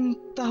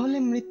তাহলে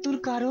মৃত্যুর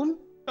কারণ?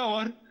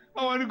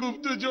 আমার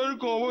গুপ্তচর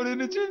খবর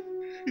এনেছে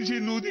যে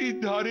নদীর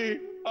ধারে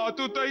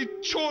আততায়ী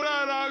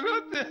ছোড়ার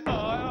আঘাতে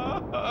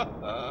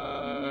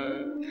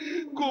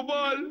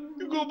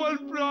গোপাল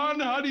প্রাণ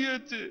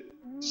হারিয়েছে।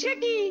 সে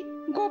কি,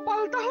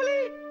 গোপাল তাহলে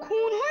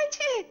খুন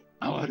হয়েছে?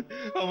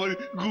 আমার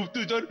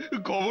গুপ্তচর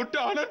খবরটা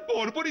আনার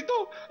পরপরই তো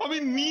আমি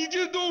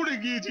নিজে দৌড়ে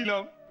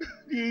গিয়েছিলাম,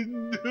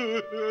 কিন্তু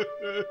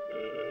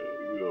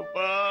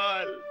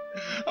গোপাল,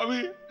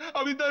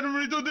 আমি তার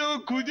মৃতদেহ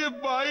খুঁজে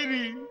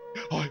পাইনি।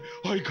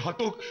 হয়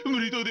ঘাতক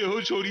মৃতদেহ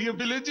সরিয়ে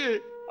ফেলেছে,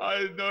 আর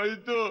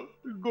নয়তো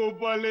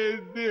গোপালের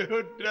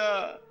দেহটা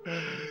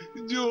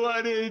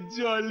জোয়ারে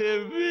জলে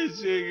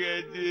ভেসে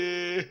গেছে।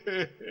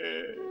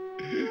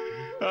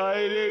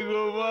 আয় রে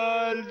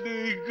গোপাল,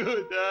 তুই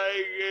কোথায়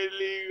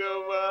গেলি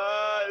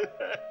গোপাল?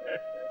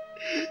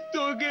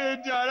 তোকে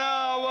ছাড়া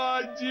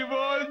আমার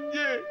জীবন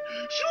যে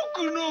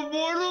শুকনো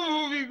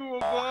মরুভূমি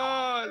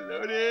গোপাল।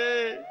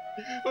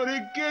 ওরে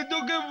কে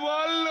তোকে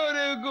মারলো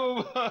রে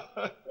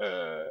গোপাল?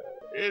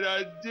 এ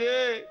রাজ্যে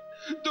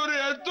তোর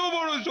এত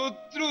বড়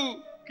শত্রু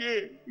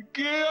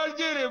কে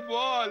আছে রে?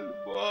 বল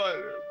বল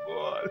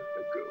বল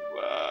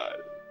গোপাল।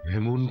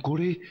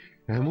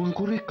 এমন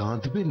করে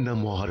কাঁদবেন না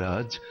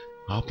মহারাজ।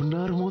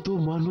 আপনার মতো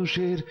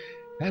মানুষের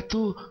এত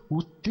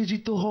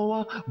উত্তেজিত হওয়া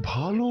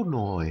ভালো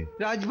নয়।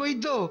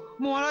 রাজবৈদ্য,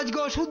 মহারাজকে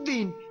ওষুধ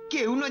দিন।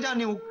 কেউ না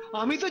জানুক,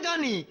 আমি তো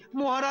জানি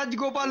মহারাজ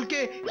গোপালকে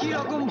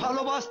কিরকম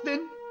ভালোবাসতেন।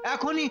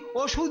 এখনই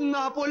ওষুধ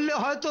না পড়লে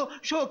হয়তো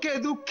শোকে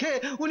দুঃখে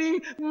উনি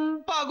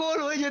পাগল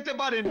হয়ে যেতে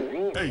পারেন।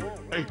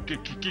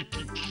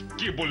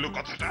 কে বললো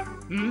কথাটা?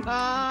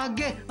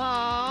 আগে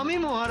আমি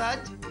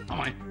মহারাজ।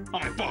 আমায়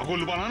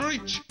পাগল বানানোর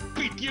ইচ্ছে,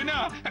 পিটিয়ে না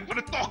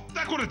একবারে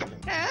তক্তা করে দেবো।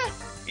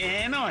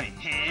 নয়,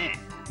 হ্যাঁ,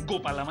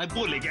 গোপাল আমায়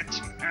বলে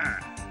গেছে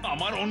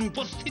আমার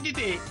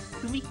অনুপস্থিতিতে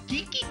তুমি কি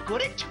কি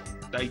করেছো।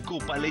 তাই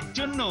গোপালের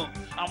জন্য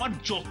আমার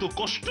যত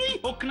কষ্টই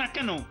হোক না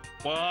কেন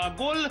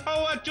পাগল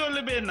হওয়া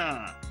চলবে না।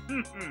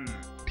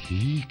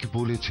 ঠিক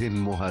বলেছেন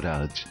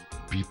মহারাজ।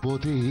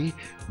 বিপদে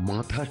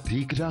মাথা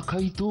ঠিক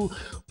রাখাই তো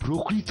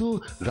প্রকৃত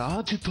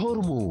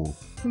রাজধর্ম।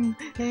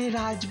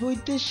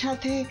 রাজবৈদ্যের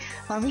সাথে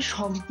আমি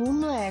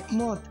সম্পূর্ণ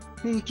একমত,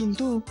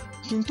 কিন্তু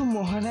কিন্তু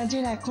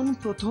মহারাজের এখন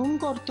প্রথম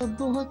কর্তব্য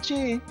হচ্ছে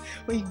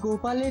ওই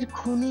গোপালের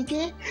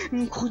খুনিকে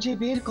খুঁজে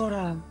বের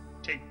করা।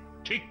 ঠিক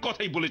ঠিক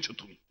কথাই বলেছো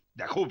তুমি।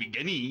 দেখো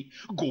বিজ্ঞানী,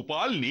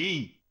 গোপাল নেই,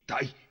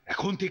 তাই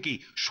এখন থেকে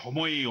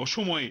সময়ে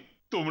অসময়ে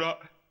তোমরা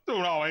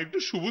তোমরা আমায় একটু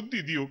সুবুদ্ধি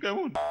দিও,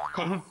 কেমন?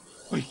 কারণ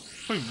ওই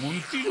ওই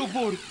মন্ত্রীর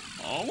ওপর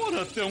আমার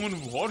আর তেমন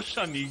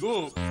ভরসা নেই গো।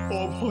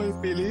 অভয়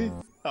পেলে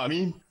আমি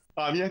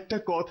আমি একটা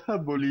কথা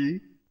বলি।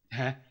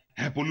 হ্যাঁ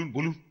হ্যাঁ, বলুন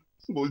বলুন।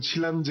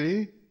 বলছিলাম যে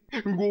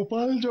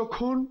গোপাল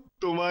যখন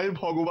তোমায়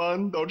ভগবান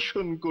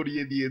দর্শন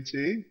করিয়ে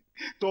দিয়েছে,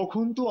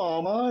 তখন তো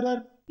আমার আর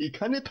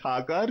এখানে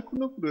থাকার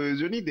কোনো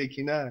প্রয়োজনই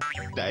দেখি না।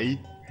 তাই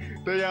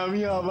তাই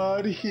আমি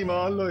আবার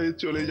হিমালয়ে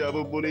চলে যাব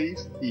বলেই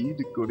স্থির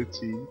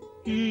করেছি।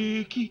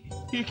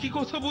 এ কি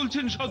কথা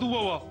বলছেন সাধু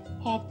বাবা?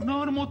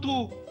 আপনার মতো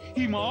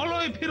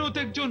হিমালয় ফেরত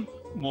একজন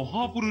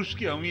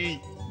মহাপুরুষকে আমি এই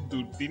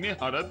দুর্দিনে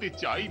হারাতে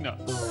চাই না।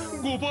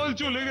 গোপাল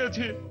চলে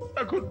গেছে,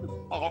 এখন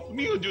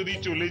আপনিও যদি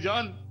চলে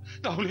যান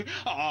তাহলে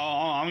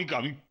আমি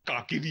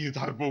কাকে দিয়ে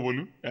থাকবো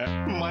বলুন?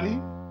 মানে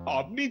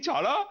আপনি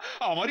ছাড়া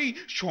আমার এই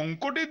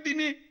সংকটের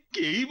দিনে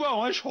কেই বা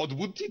আমায়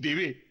সদ্বুদ্ধি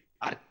দেবে?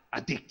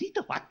 আর দেখতেই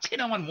তো পাচ্ছেন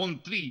আমার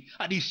মন্ত্রী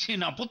আর এই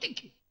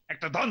সেনাপতিকে,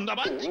 একটা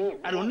ধান্দাবাজ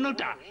আর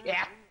অন্যটা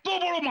এত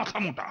বড় মাথা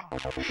মোটা।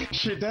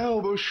 সেটা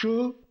অবশ্য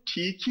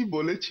ঠিকই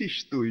বলেছিস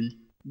তুই।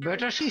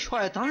 বেটা সেই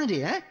শয়তান রে,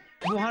 হ্যাঁ?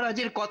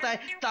 মহারাজের কথায়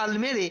তাল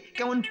মেরে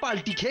কেমন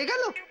পাল্টি খেয়ে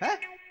গেল, হ্যাঁ?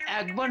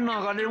 একবার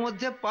নাগালের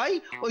মধ্যে পাই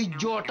ওই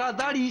জটা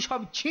দাড়ি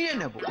সব ছিঁড়ে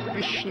নেব।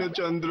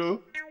 কৃষ্ণচন্দ্র,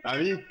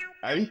 আমি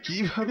আমি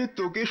কিভাবে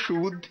তোকে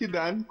সুবুদ্ধি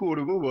দান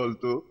করব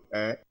বলতো?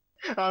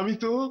 আমি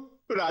তো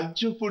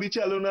রাজ্য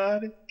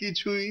পরিচালনার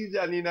কিছুই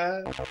জানি না।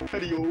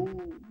 হরি ওম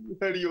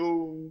হরি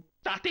ওম।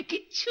 তাতে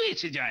কিচ্ছু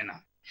এসে যায় না।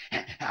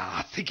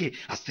 আজ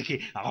থেকে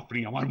আপনি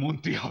আমার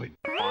মন্ত্রী হবেন।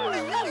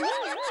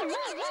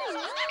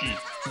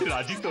 কি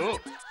রাজি তো?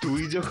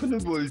 তুই যখন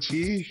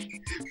বলছিস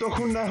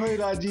তখন না হয়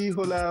রাজি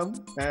হলাম,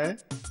 হ্যাঁ,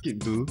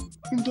 কিন্তু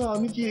কিন্তু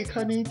আমি কি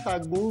এখানেই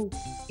থাকবো?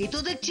 এ তো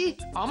দেখছি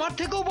আমার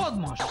থেকেও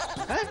বদমাস,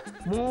 হ্যাঁ?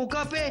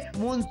 মৌকা পেয়ে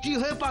মন্ত্রী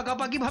হয়ে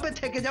পাকাপাকি ভাবে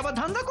থেকে যাবার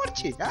ধান্দা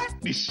করছে, হ্যাঁ?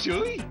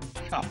 নিশ্চয়ই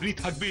আপনি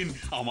থাকবেন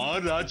আমার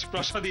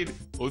রাজপ্রাসাদের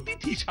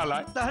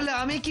অতিথিশালায়। তাহলে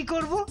আমি কি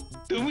করব?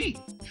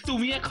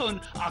 তুমি এখন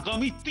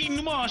আগামী 3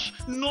 মাস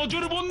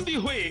নজরবন্দি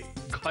হয়ে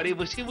ঘরে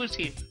বসে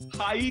বসে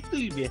হাই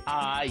তুলবে,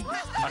 হাই।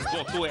 আর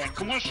গত 1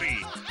 মাসে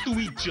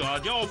তুমি যা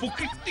যা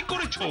অপকীর্তি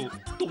করেছো,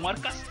 তোমার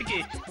কাছ থেকে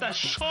তার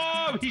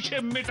সব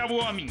হিসেব মেটাবো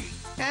আমি।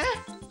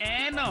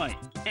 নয়,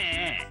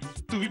 হ্যাঁ,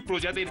 তুমি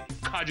প্রজাদের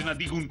খাজনা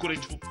দ্বিগুণ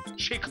করেছো।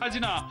 সে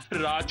খাজনা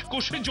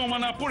রাজকোষে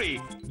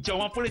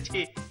জমা পড়েছে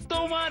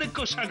তোমার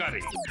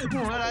কোষাগারে।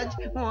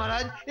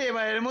 মহারাজ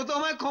এবারের মতো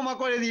আমায় ক্ষমা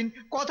করে দিন,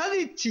 কথা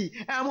দিচ্ছি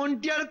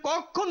এমনটি আর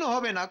কখনো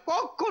হবে না,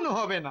 কখনো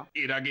হবে না।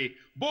 এর আগে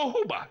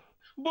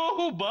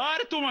বহুবার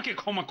তোমাকে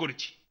ক্ষমা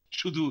করেছি,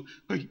 শুধু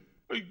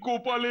ওই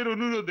গোপালের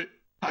অনুরোধে।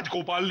 আজ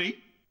গোপাল নেই,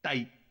 তাই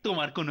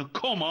তোমার কোনো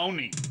ক্ষমাও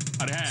নেই।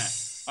 আর হ্যাঁ,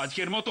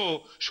 আজকের মতো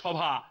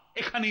সভা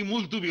এখানেই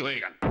মুলতুবি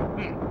হয়ে গেল।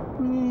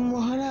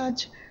 মহারাজ,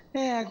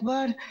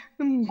 একবার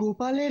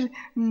গোপালের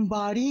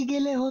বাড়ি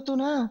গেলে হতো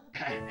না?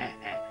 হ্যাঁ,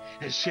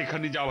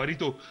 সেখানে যাওয়ারই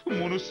তো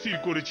মনস্থির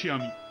করেছি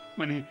আমি।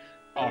 মানে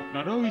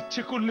আপনারাও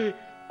ইচ্ছে করলে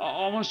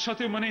আমার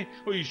সাথে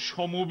ওই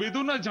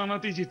সমবেদনা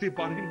জানাতে যেতে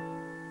পারেন।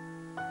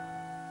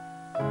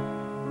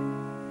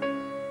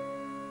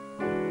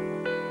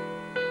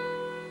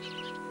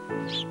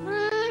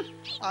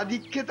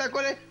 আদিক্ষেতা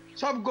করে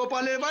সব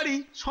গোপালের বাড়ি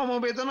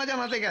সমবেদনা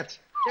জানাতে গেছে,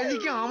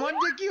 এদিকে আমার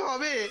যে কি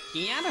হবে?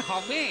 কি আর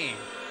হবে,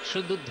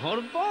 শুধু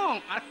ধরবো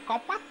আর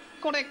কপাত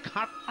করে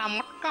ঘাটটা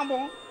মটকাবো।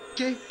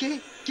 কে কে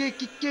কে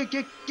কে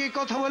কে কে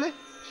কথা বলে?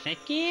 সে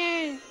কি,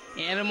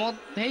 এর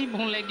মধ্যেই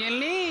ভুলে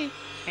গেলি?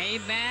 এই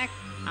দেখ,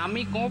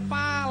 আমি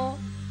গোপাল।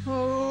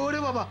 ওরে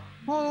বাবা,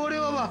 ওরে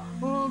বাবা,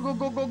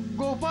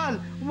 গোপাল,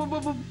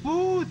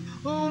 ভূত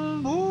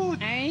ভূত।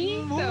 এই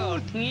তো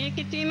ঠিক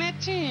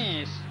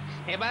চিনেছিস,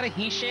 এবার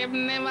হিসেব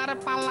নেবার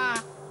পালা।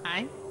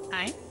 আয়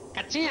আয়,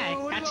 কাছে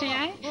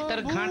আয়, তোর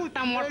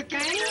ঘাটটা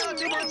মটকাই।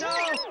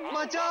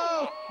 বাঁচাও,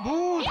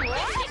 ভূত!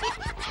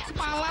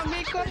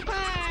 পালাবি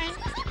কোথায়?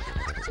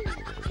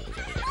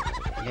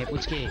 লে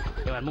পুচকে,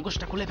 এবার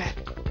মুখোশটা খুলে ফেল।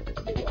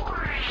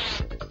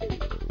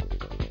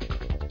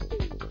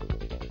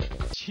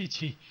 ছি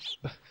ছি,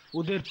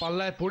 ওদের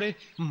পাল্লায় পড়ে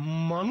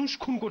মানুষ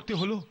খুন করতে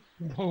হলো।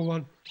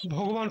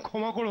 ভগবান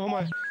ক্ষমা করো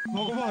আমায়,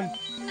 ভগবান।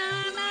 না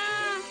না,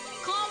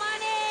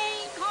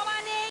 ক্ষমা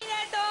নেই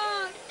রে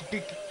তোর।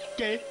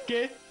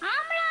 কে?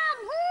 আমরা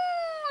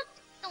ভূত,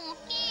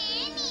 তোকে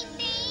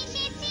নিতে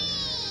এসেছি।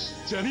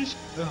 জানিস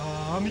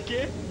আমি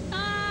কে?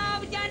 সব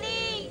জানি।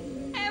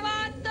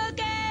 এবার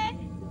তোকে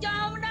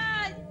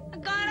যমরাজ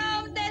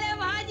গরম তেলে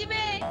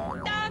ভাজবে,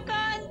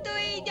 তখন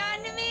তুই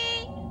জানবি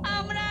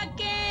আমরা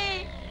কে।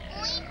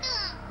 ওই তো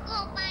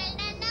গোপাল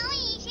দাদাও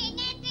এসে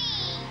গেছে।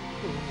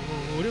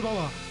 ওরে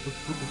বাবা,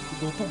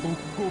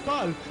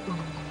 গোপাল,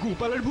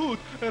 গোপালের ভূত,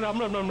 রাম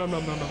রাম রাম রাম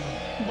রাম রাম রাম,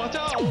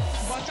 বাঁচাও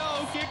বাঁচাও,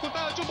 কে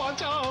কোথায় আছো,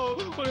 বাঁচাও,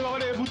 ওরে বাবা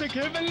রে, ভূতে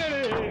খেয়ে ফেললে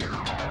রে।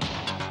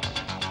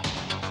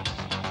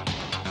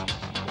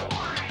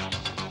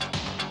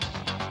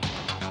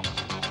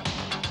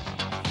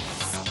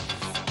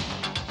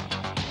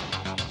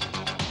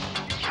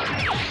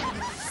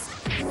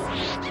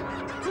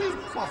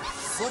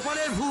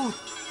 গোপালের ভূত,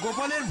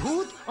 গোপালের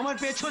ভূত আমার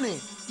পেছনে।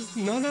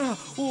 না না,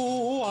 ও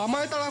ও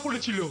আমায় তাড়া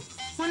করেছিল।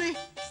 মানে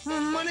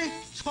মানে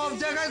সব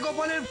জায়গায়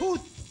গোপালের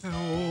ভূত।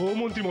 ও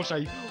মন্ত্রী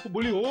মশাই,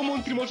 বলি ও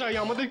মন্ত্রী মশাই,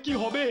 আমাদের কি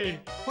হবে?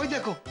 ওই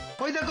দেখো,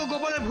 ওই দেখো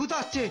গোপালের ভূত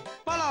আসছে,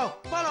 পালাও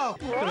পালাও।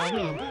 রাম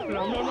রাম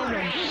রাম রাম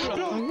রাম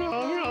রাম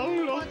রাম রাম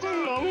লক্ষণ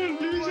রাবণ,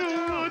 প্লিজ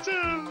আচ্ছা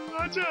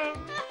আচ্ছা।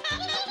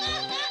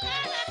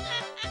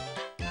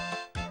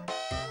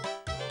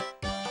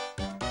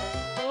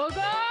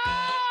 ওগো,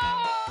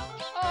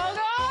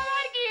 ওগো,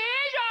 আমার কি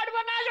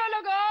সর্বনাশ হলো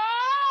গো!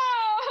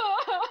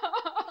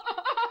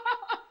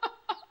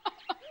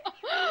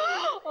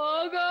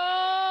 ওগো,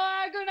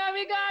 এখন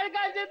আমি কার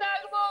কাছে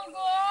থাকবো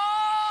গো?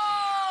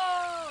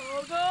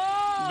 ওগো,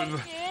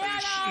 কে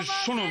আর আমার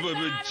শোনো,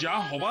 যা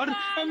হবার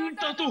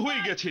তা তো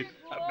হয়ে গেছে,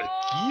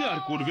 কি আর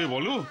করবে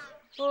বলো?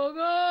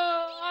 ওগো,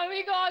 আমি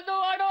কত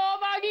বড়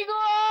অভাগী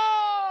গো!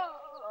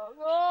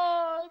 ওগো,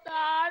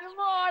 তার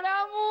মরা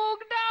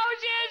মুখটাও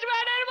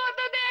শেষবারের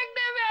মতো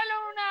দেখতে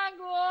পেলুম না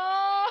গো!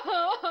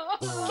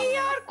 কি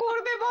আর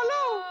করবে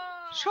বলো,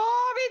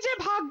 সবই যে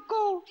ভাগ্য,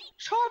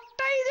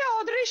 সবটাই যে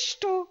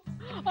অদৃষ্ট।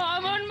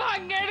 আমন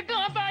ভাগ্যের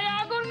কথায়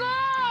আগুন গো!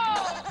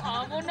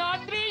 আমন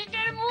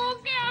অদৃষ্টের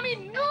মুখে আমি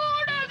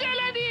নুড়ো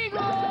জেলে দিই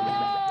গো!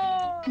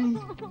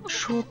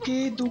 শোকে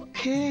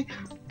দুঃখে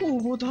ও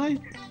বোধহয়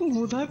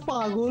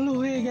পাগল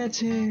হয়ে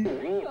গেছে।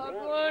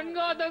 তখন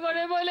কত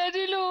করে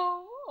বলেছিল,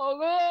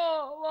 ওগো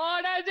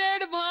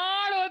মহারাজের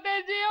ভাঁড় হতে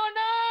যেও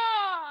না,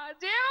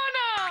 যেও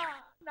না,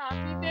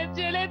 নাপিতের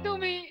ছেলে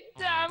তুমি,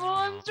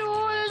 যেমন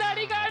চুল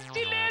দাড়ি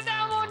কাটছিলে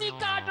তেমনই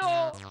কাটো।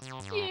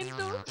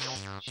 কিন্তু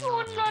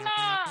শুনলো না,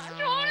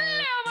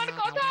 শুনলে আমার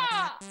কথা?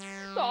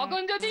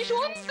 তখন যদি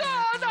শুনতো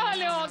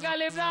তাহলে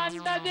অকালে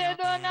প্রাণটা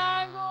যেত না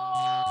গো।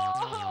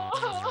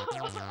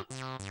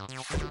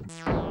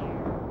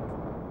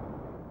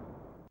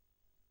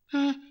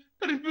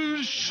 আরে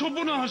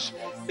সর্বনাশ,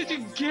 এই যে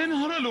জ্ঞান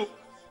হারালো।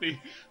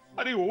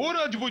 আরে ও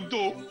রাজবৈদ্য,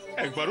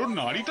 একবার ওর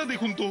নাড়িটা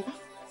দেখুন তো।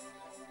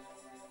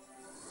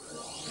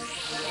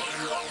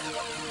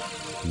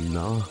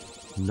 না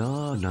না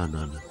না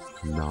না না,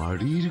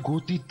 নারীর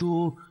গতি তো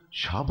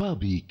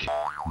স্বাভাবিক।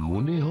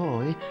 মনে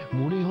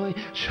হয়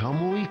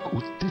সাময়িক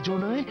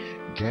উত্তেজনায়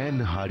জ্ঞান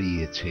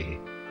হারিয়েছে।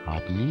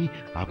 আপনি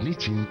আপনি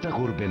চিন্তা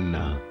করবেন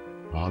না,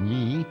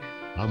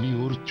 আমি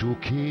ওর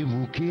চোখে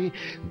মুখে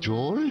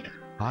জল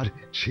আর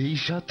সেই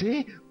সাথে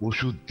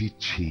ওষুধ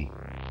দিচ্ছি।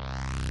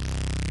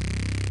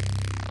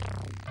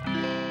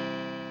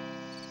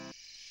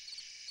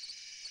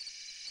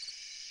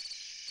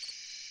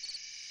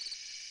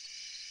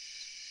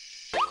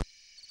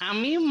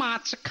 আমি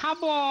মাছ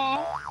খাবো।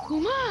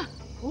 উমা,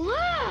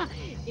 উমা,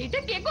 এটা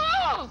কে গো?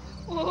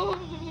 ও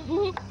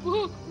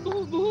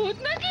ভূত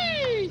নাকি?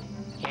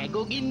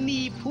 হ্যাগো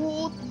গিন্নি,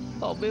 ভূত,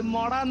 তবে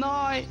মরা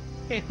নয়,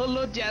 এ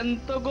হলো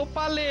জ্যান্ত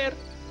গোপালের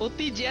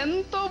অতি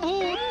জ্যান্ত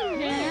ভূত।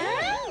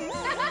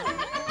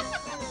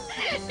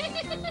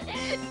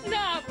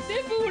 নাপতে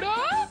বুড়ো,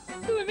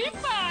 তুমি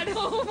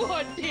পারো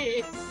বটে।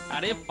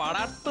 আরে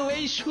পাড়ার তো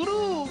এই শুরু,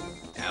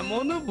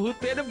 এমন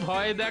ভূতের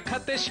ভয়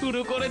দেখাতে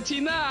শুরু করেছি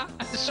না,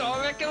 সব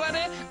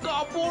একেবারে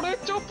কাপড়ে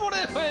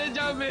চোপড়ে হয়ে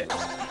যাবে।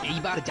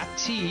 এইবার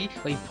যাচ্ছি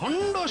ওই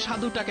ভণ্ড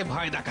সাধুটাকে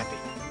ভয় দেখাতে।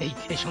 এই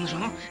এই শোনো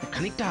শোনো,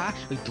 খানিকটা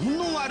ওই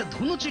ধুনো আর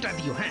ধুনুচিটা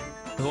দিও। হ্যাঁ,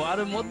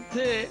 ধোয়ার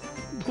মধ্যে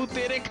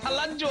ভূতের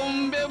খেলা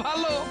জমবে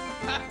ভালো।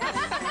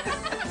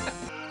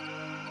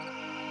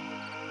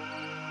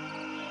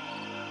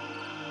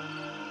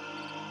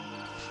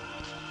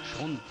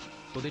 শোন,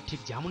 তোদের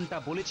ঠিক যেমনটা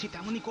বলেছি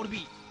তেমনই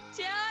করবি।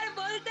 চার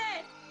বলতে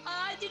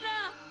আজ না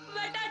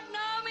বেটার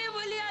নামই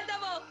ভুলিয়ে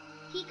দেবো।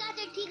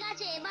 ঠিক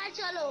আছে, এবার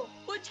চলো।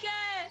 পুচকে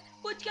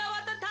পুচকে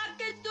মতো থাক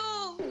কিন্তু।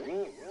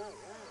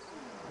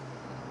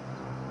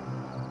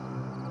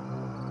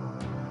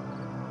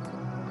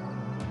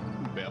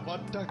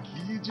 ব্যাপারটা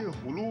কি যে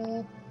হলো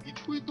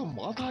কিছুই তো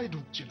মাথায়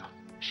ঢুকছে না।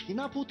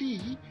 সেনাপতি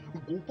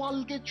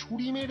গোপালকে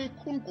ছুরি মেরে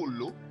খুন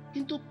করলো,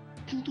 কিন্তু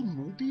কিন্তু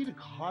নদীর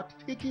ঘাট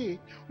থেকে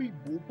ওই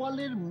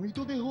গোপালের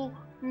মৃতদেহ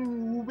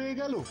উবে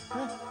গেল।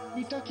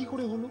 এটা কি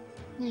করে হলো?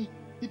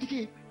 এদিকে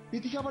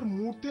এদিকে আবার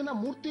মরতে না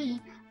মরতেই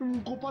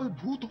গোপাল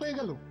ভূত হয়ে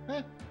গেল।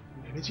 হ্যাঁ,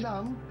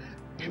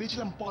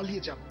 ভেবেছিলাম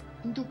পালিয়ে যাব,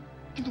 কিন্তু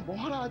কিন্তু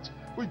মহারাজ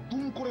ওই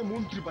দুম করে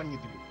মন্ত্রী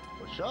বানিয়ে দিল।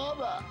 সব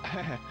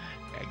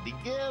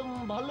একদিকে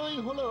ভালোই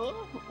হলো,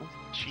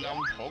 ছিলাম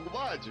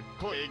ঠকবাজ,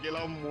 হয়ে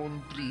গেলাম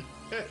মন্ত্রী।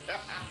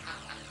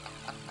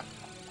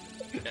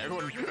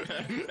 এখন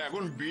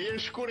এখন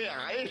বেশ করে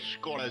আয়েশ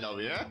করা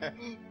যাবে।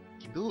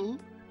 কিন্তু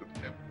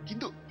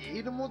কিন্তু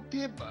এর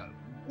মধ্যে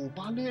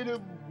গোপালের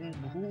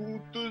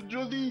ভূত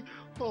যদি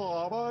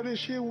আবার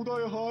এসে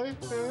উদয় হয়,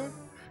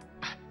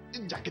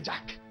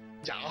 যাক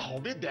যা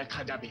হবে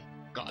দেখা যাবে।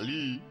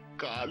 কালি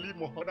কালি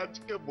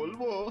মহারাজকে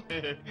বলবো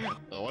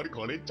আমার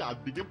ঘরের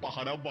চারদিকে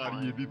পাহারা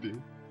বাড়িয়ে দিতে।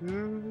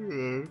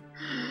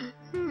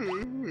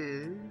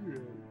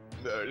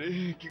 আরে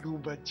কি ঘুম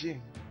পাচ্ছে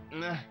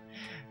না,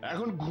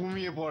 এখন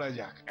ঘুমিয়ে পড়া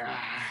যাক।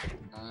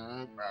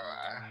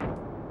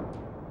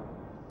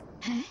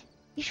 হ্যাঁ,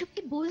 এসব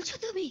কি বলছো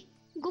তুমি?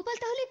 গোপাল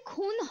তাহলে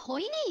খুন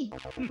হয়নি?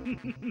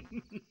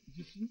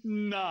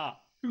 না,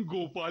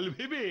 গোপাল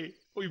ভেবে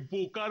ওই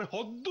বোকার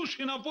হদ্দ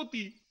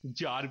সেনাপতি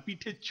যার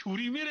পিঠে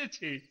ছুরি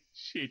মেরেছে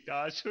সেটা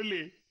আসলে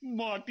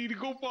মাটির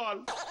গোপাল।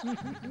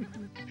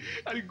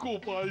 আর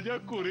গোপাল যা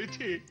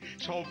করেছে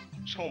সব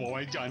সব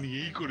আমায়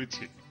জানিয়েই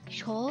করেছে।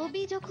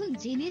 সবই যখন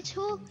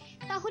জেনেছো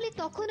তাহলে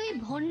তখন ওই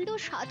ভণ্ড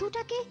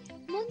সাধুটাকে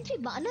মন্ত্রী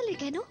বানালে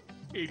কেন?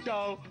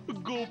 এটাও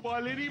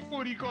গোপালেরই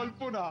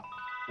পরিকল্পনা।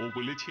 ও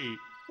বলেছে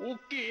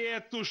ওকে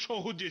এত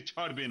সহজে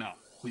ছাড়বে না,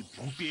 ওই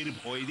ভূতের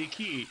ভয়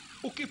দেখিয়ে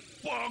ওকে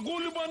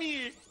পাগল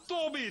বানিয়ে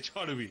তবে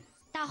ছাড়বে।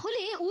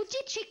 তাহলে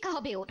উচিত শিক্ষা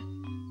হবে ওর।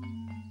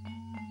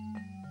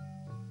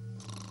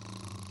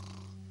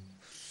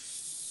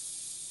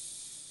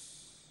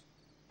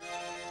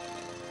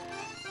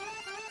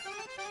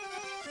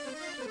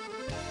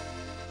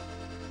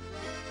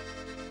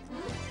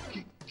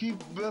 কি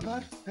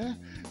ব্যাপার? হ্যাঁ,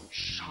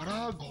 সারা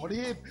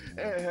ঘরে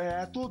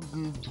এত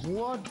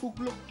ধোঁয়া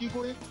ঢুকলো কি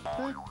করে?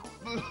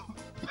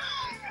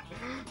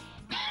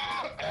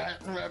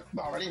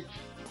 বাবারে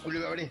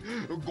বাবারে,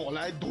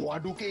 গলায় ধোঁয়া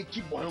ঢুকে কি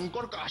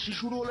ভয়ঙ্কর কাশি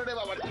শুরু হলো রে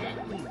বাবা।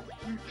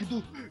 কিন্তু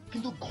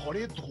কিন্তু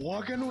ঘরে ধোঁয়া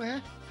কেন?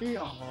 হ্যাঁ, এই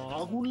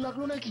আগুন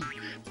লাগলো নাকি?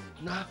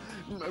 না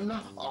না,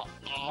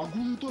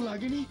 আগুন তো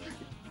লাগেনি।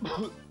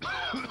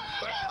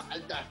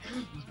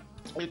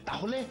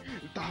 তাহলে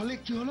তাহলে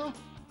কি হলো?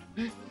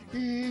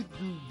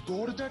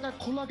 দরজাটা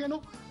খোলা কেন?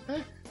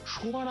 হ্যাঁ,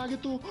 শোবার আগে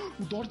তো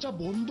দরজা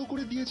বন্ধ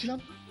করে দিয়েছিলাম।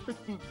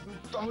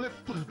 তাহলে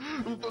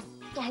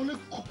তাহলে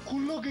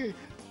খুললো কে?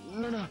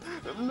 না না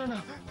না না,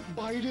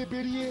 বাইরে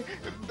বেরিয়ে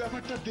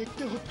ব্যাপারটা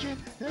দেখতে হচ্ছে।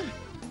 হ্যাঁ,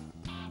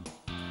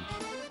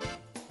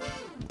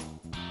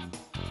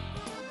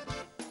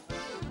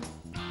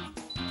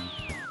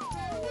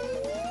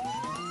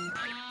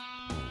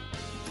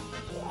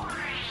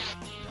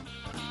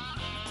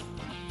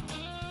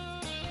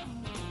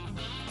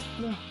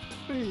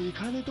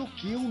 এখানে তো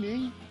কেউ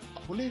নেই।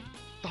 তাহলে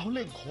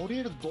তাহলে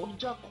ঘরের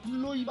দরজা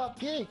খুললোই বা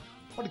কে?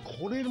 আর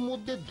ঘরের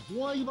মধ্যে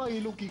ধোঁয়াই বা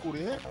এলো কি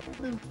করে?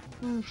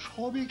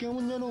 সবই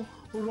কেমন যেন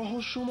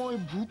রহস্যময়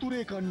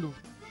ভুতুরে কাণ্ড।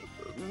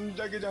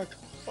 যাকে যাক,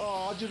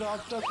 আজ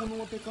রাতটা কোনো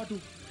মতে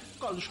কাটুক।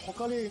 কাল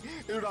সকালে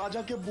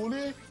রাজাকে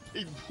বলে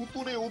এই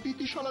ভুতুরে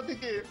অতিথিশালা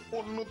থেকে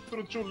অন্যত্র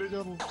চলে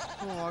যাব।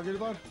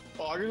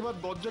 আগেরবার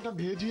দরজাটা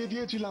ভেজিয়ে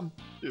দিয়েছিলাম,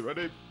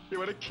 এবারে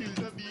এবারে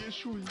খিলটা দিয়ে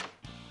শুই।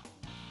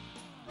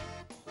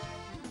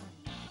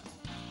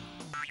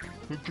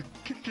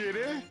 কে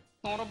রে?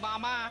 তোর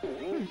বাবা।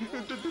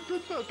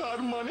 তার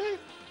মানে?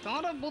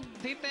 তোর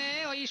বুদ্ধিতে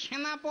ওই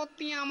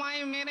সেনাপতি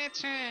আমায়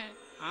মেরেছে,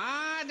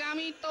 আজ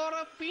আমি তোর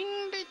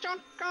পিন্ডি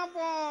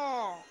চটকাবো।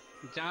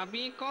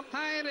 যাবি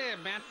কোথায় রে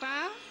বেটা?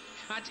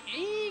 আজ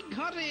এই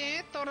ঘরে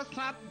তোর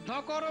শ্রাদ্ধ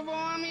করব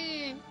আমি।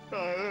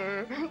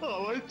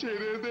 আমায়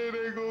ছেড়ে দে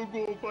রে গো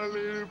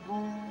গোপালের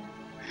বউ।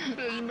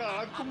 এই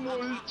নাক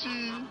মলছি,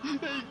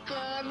 এই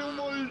কান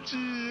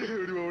মলছি,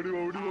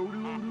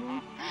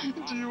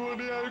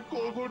 জীবনে আর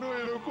কখনো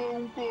এরকম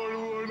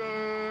করবো না।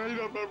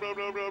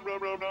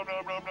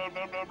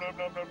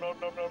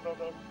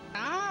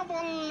 তা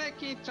বললে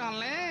কি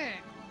চলে?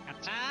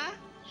 আচ্ছা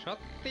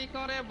সত্যি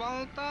করে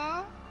বলতো,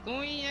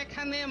 তুই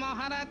এখানে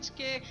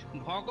মহারাজকে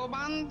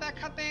ভগবান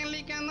দেখাতে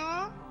এলি কেন?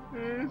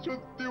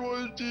 সত্যি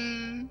বলছি,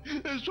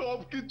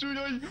 সবকিছুই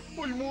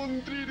ওই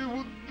মন্ত্রীর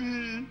বুদ্ধি।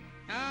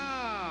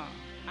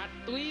 আর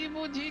তুই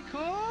বুঝি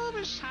খুব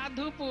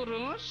সাধু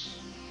পুরুষ?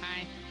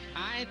 আয়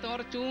আয়, তোর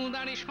চুল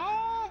দাড়ি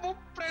সব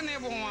উপড়ে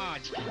নেব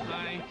আজ।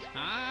 আয়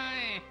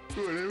আয়।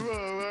 ওরে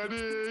বাবা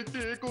রে,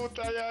 কে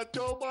কোথায়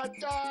আছো?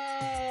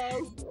 বাঁচাও!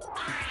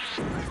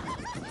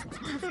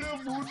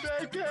 ভূতে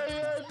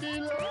খেয়ে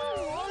দিল।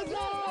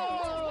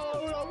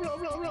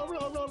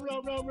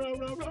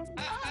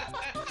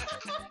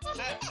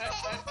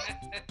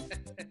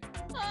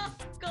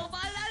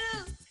 গোপাল দাদু,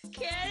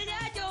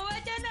 খেলটা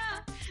জমেছে না?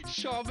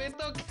 সবে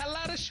তো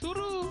খেলার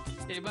শুরু,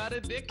 এবারে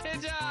দেখে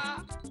যা।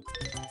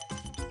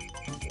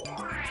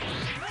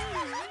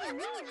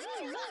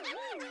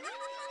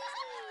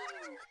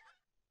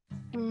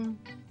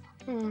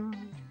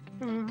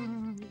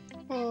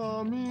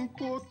 আমি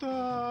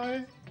কোথায়?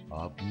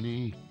 আপনি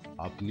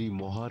আপনি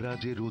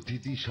মহারাজের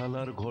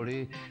অতিথিশালার ঘরে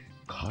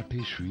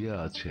খাটে শুয়ে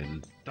আছেন।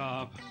 তা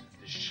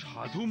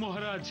সাধু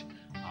মহারাজ,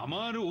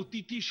 আমার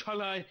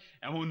অতিথিশালায়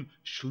এমন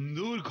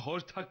সুন্দর ঘর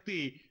থাকতে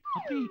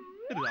আপনি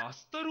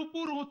রাস্তার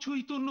উপর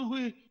অচৈতন্য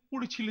হয়ে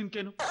পড়েছিলেন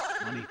কেন?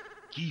 মানে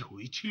কি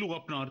হয়েছিল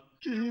আপনার?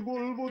 কি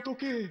বলবো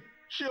তোকে,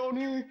 সে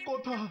অনেক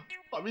কথা।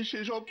 আমি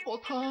সেসব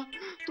কথা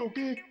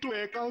তোকে একটু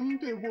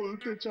একান্তে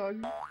বলতে চাই।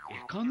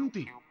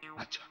 একান্তে?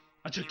 আচ্ছা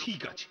আচ্ছা,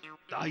 ঠিক আছে,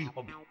 তাই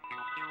হবে।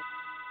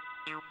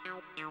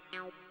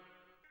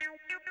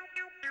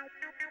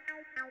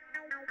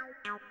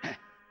 হ্যাঁ,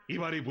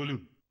 এবারে বলুন।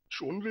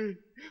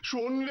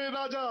 শোন রে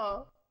রাজা,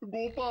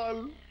 গোপাল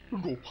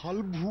গোপাল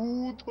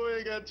ভূত হয়ে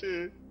গেছে।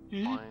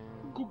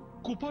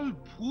 গোপাল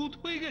ভূত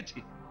হয়ে গেছে?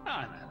 না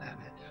না না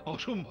না,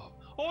 অসম্ভব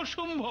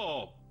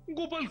অসম্ভব।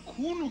 গোপাল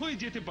খুন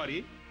হয়ে যেতে পারে,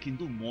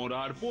 কিন্তু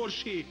মরার পর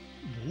সে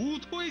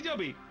ভূত হয়ে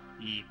যাবে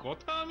এ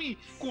কথা আমি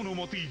কোনো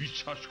মতেই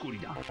বিশ্বাস করি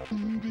না।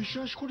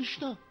 বিশ্বাস করিস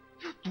না?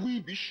 তুই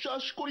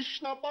বিশ্বাস করিস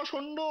না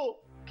পাষণ্ড?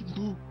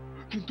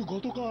 কিন্তু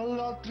গতকাল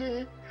রাত্রে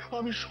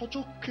আমি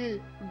সচক্ষে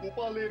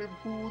গোপালের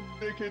ভূত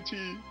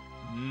দেখেছি।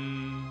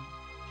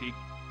 ঠিক।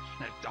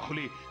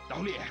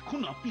 তাহলে এখন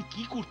আপনি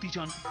কি করতে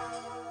চান?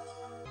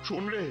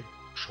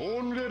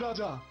 শোন রে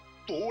রাজা,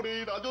 তোর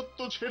এই রাজত্ব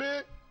ছেড়ে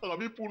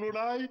আমি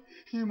পুনরায়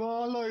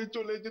হিমালয়ে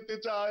চলে যেতে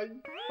চাই।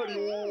 হরি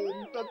ওম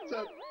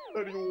তৎসৎ,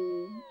 হরি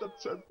ওম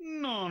তৎসৎ।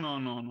 না না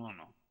না না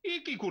না, এ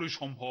কি করে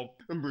সম্ভব?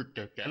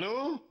 কেন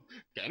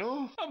কেন?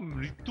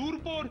 মৃত্যুর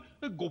পর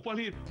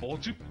গোপালের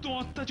অতৃপ্ত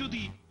আত্মা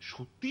যদি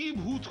সত্যি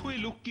ভূত হয়ে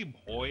লোককে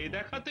ভয়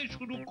দেখাতে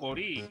শুরু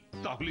করে,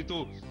 তাহলে তো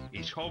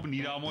এসব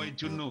নিরাময়ের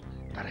জন্য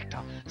তার একটা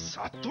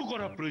শ্রাদ্ধ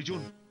করা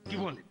প্রয়োজন। কি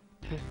বলেন?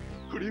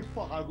 ওরে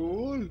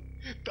পাগল,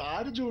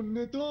 তার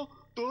জন্যে তো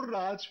তোর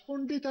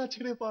রাজপণ্ডিত আছে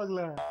রে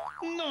পাগলা।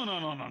 না না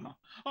না না না,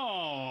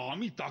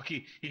 আমি তাকে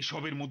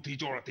এসবের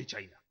মধ্যেই জড়াতে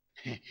চাই না।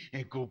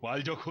 গোপাল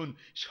যখন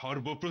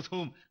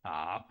সর্বপ্রথম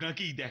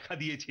আপনাকেই দেখা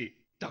দিয়েছে,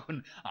 তখন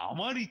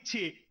আমার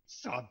ইচ্ছে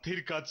শ্রাদ্ধের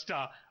কাজটা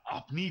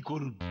আপনিই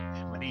করুন।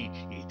 মানে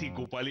এতে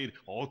গোপালের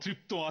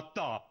অতৃপ্ত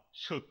আত্মা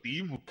সত্যি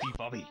মুক্তি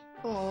পাবে।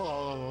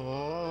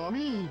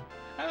 আমি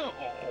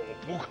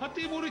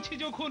অপঘাতে মরেছে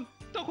যখন,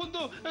 তখন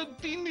তো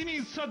 3 দিনই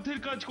শ্রাদ্ধের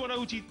কাজ করা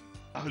উচিত।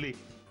 তাহলে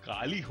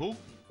কালই হোক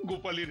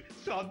গোপালের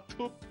শ্রাদ্ধ।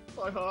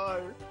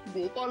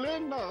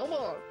 গোপালের না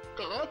আমার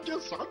কাজ যে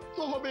শ্রাদ্ধ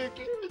হবে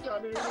কে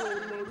জানে।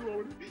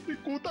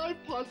 কোথায়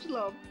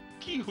ফাঁসলাম?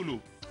 কি হলো?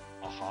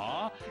 আহা,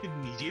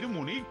 নিজের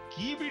মনে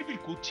কি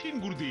বিড়বিড় করছেন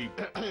গুরুদেব?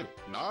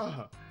 না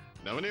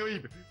মানে ওই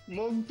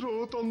মন্ত্র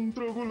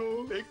তন্ত্র গুলো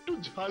একটু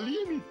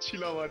ঝালিয়ে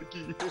নিচ্ছিলাম আর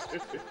কি।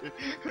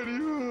 হরি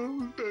ওম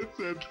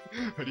তৎসৎ,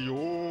 হরি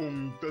ওম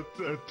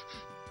তৎসৎ।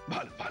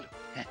 ভালো ভালো,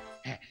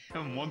 হ্যাঁ,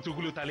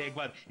 মন্ত্রগুলো তাহলে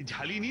একবার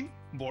ঝালিয়ে নিন,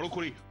 বড়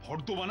করে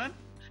ফর্দ বানান।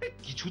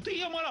 কিছুতেই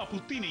আমার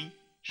আপত্তি নেই,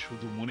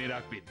 শুধু মনে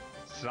রাখবেন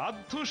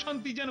শ্রাদ্ধ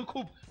শান্তি যেন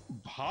খুব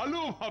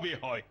ভালোভাবে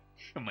হয়।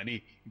 মানে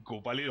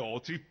গোপালের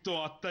অতৃপ্ত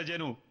আত্মা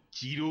যেন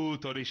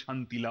চিরতরে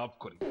শান্তি লাভ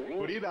করে।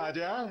 ওরে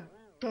রাজা,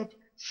 তা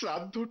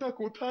শ্রাদ্ধটা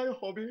কোথায়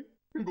হবে?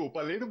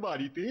 গোপালের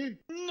বাড়িতে?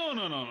 না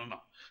না না না না,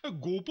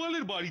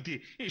 গোপালের বাড়িতে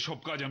এসব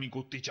কাজ আমি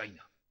করতে চাই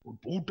না। ওর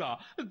বউটা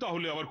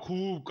তাহলে আবার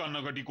খুব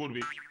কান্নাকাটি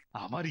করবে।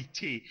 আমার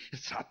ইচ্ছে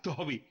শ্রাদ্ধ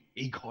হবে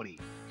এই ঘরে,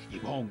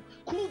 এবং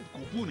খুব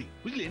গোপনে,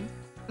 বুঝলেন?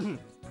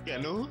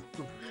 কেন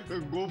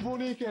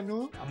গোপনে কেন?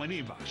 মানে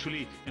আসলে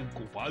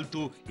গোপাল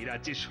তো এ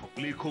রাজ্যের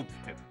সকলের খুব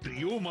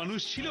প্রিয় মানুষ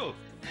ছিল,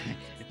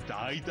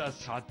 তাই তার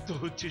শ্রাদ্ধ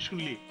হচ্ছে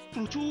শুনলে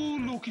প্রচুর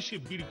লোক এসে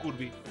ভিড়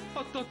করবে,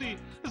 আর তাতে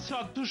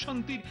শ্রাদ্ধ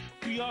শান্তির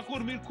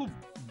ক্রিয়াকর্মের খুব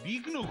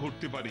বিঘ্ন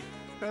ঘটতে পারে।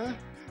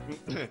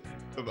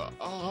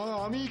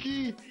 আমি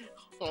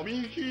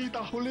কি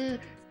তাহলে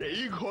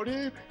এই ঘরে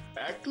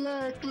একলা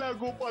একলা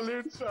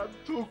গোপালের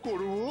শ্রাদ্ধ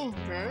করব?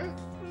 হ্যাঁ?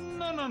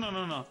 না না না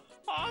না না,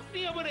 আপনি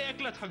আবার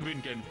একলা থাকবেন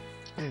কেন?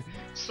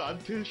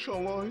 শ্রাদ্ধের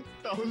সময়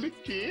তাহলে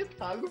কে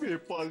থাকবে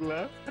পাগলা?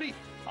 আরে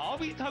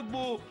আমি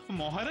থাকবো,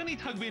 মহারানী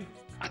থাকবেন।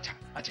 আচ্ছা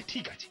আচ্ছা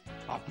ঠিক আছে,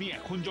 আপনি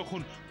এখন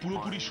যখন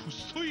পুরোপুরি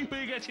সুস্থই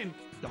হয়ে গেছেন,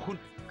 তখন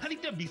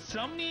খানিকটা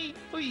বিশ্রাম নিয়ে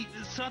ওই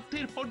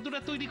শ্রাদ্ধের ফর্দটা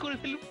তৈরি করে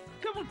ফেলুন,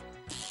 কেমন?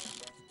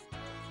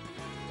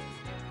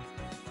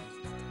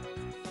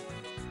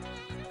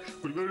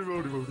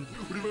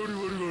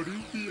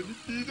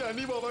 কি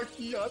জানি বাবা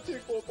কি আছে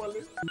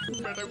কপালে।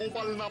 বেটা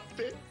গোপাল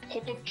নাপতে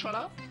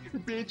হতচ্ছাড়া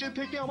বেঁচে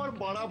থেকে আমার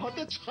বাড়া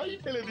ভাতে ছাই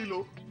ফেলে দিল।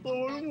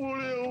 আমার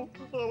মরেও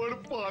আমার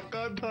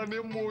পাকা ধানে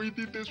মই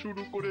দিতে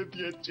শুরু করে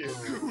দিয়েছে।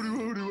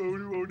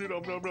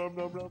 রাম রাম রাম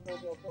রাম রাম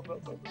রাম রাম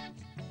রাম রাম।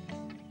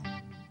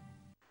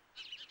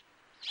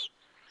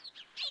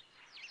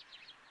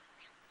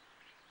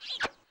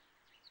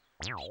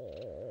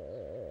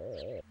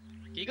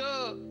 কি গো,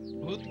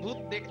 ভূত ভূত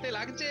দেখতে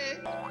লাগছে?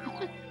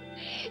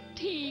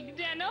 ঠিক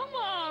যেন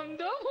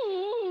মন্দ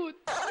ভূত।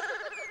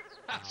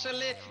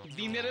 আসলে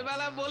দিনের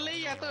বেলা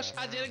বলেই এত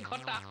সাজের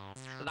ঘটা,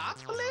 রাত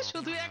হলে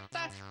শুধু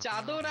একটা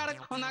চাদর আর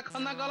খনা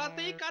খনা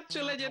গলাতেই কাজ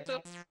চলে যেত।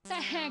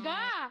 হ্যাঁ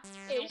গা,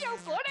 এইসব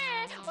করে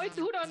ওই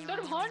ধুরন্ধর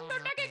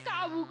ভণ্ডটাকে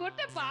কাবু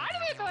করতে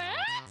পারবে তো?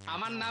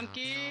 আমার নাম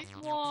কি?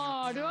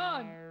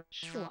 মরণ।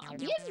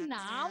 স্বামীর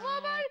নাম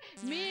আবার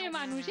মেয়ে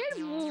মানুষের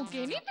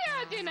মুখে নিতে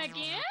আছে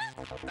নাকি?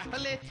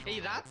 তাহলে এই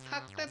রাত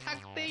থাকতে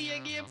থাকতেই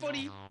এগিয়ে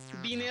পড়ি।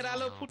 দিনের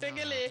আলো ফুটে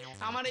গেলে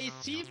আমার এই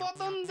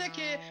শ্রীপতন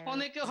দেখে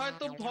অনেকে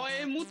হয়তো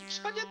ভয়ে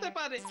মূর্ছা যেতে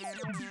পারে।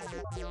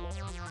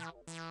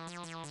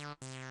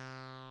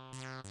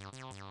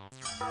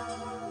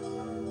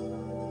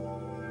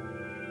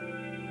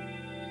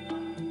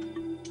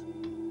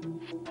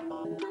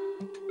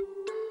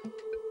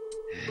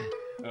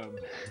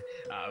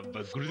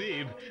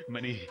 গুরুদেব,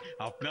 মানে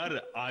আপনার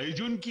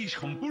আয়োজন কি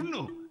সম্পূর্ণ?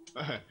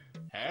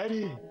 হ্যাঁ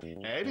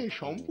রে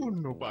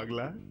সম্পূর্ণ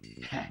পাগলা।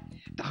 হ্যাঁ,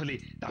 তাহলে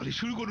তাহলে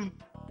শুরু করুন।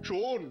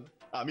 শোন,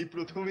 আমি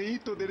প্রথমেই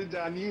তোদের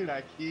জানিয়ে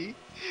রাখি,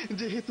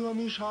 যেহেতু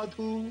আমি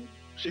সাধু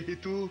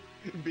সেহেতু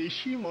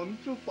বেশি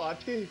মন্ত্র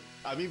পাঠে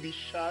আমি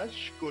বিশ্বাস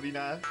করি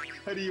না।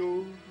 হরি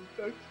ওম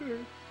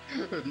তৎসৎ,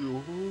 হরি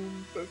ওম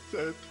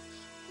তৎসৎ।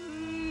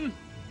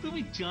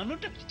 তুমি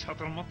জানোটা কি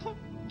ছাতার মতো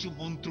যে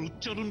মন্ত্র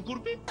উচ্চারণ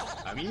করবে?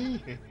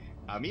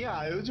 আমি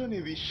আয়োজনে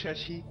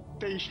বিশ্বাসী,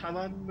 তাই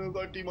সামান্য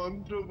কটি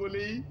মন্ত্র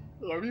বলেই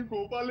আমি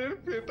গোপালের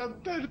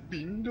প্রেতাত্মার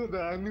পিণ্ড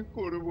দান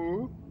করব।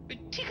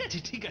 ঠিক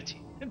আছে,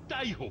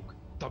 তাই হোক।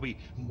 তবে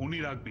মনে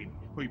রাখবেন,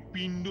 ওই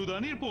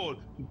পিণ্ডদানের পর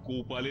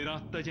গোপালের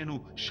আত্মা যেন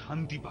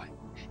শান্তি পায়,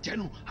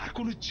 যেন আর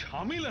কোনো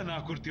ঝামেলা না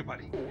করতে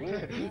পারে।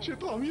 সে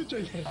তো আমিও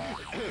চাই,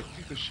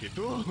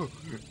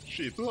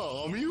 সে তো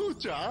আমিও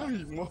চাই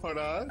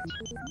মহারাজ।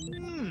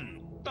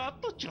 তা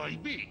তো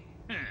চাইবে।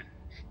 হ্যাঁ,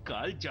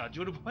 কাল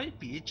যাজর ভয়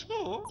পেয়েছো?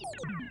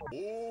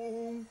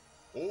 ওম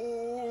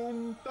ওম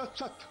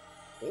তৎসৎ,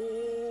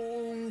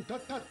 ওম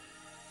তৎসৎ।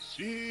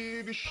 শ্রী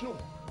বিষ্ণু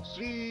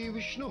শ্রী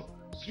বিষ্ণু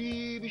শ্রী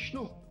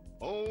বিষ্ণু।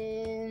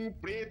 ওম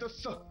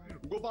প্রেতস্য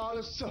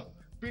গোপালস্য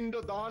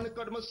পিণ্ডদান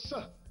কর্মস্য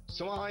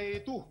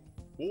সমাহেতু।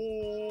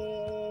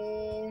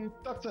 ওম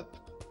তৎসৎ।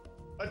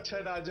 আচ্ছা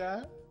রাজা,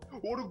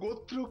 ওর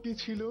গোত্র কি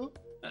ছিল?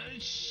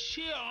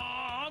 সে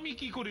আমি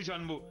কি করে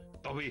জানবো?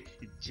 তবে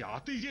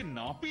যাতে যে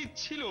নাপিত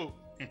ছিল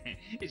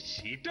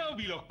সেটাও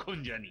বিলক্ষণ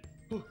জানি।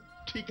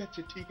 ঠিক আছে,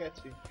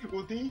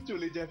 ওতেই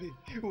চলে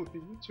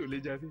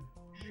যাবে।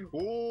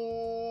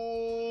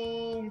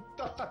 ওম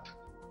তৎসৎ,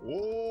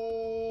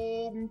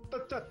 ওম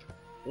তৎসৎ।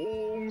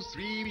 ওম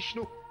শ্রী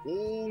বিষ্ণু,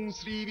 ওম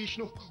শ্রী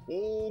বিষ্ণু,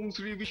 ওম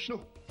শ্রী বিষ্ণু।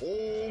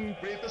 ওম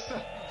প্রেতস্য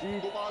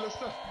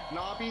গোপালস্য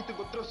নাপিত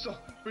গোত্রস্য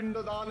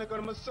পিণ্ডদান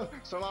কর্মস্য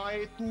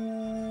সমাহেতু।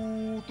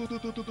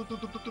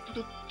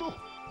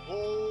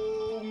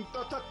 ওম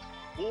তৎসৎ,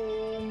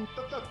 ওম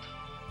তৎসৎ।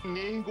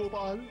 নে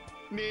গোপাল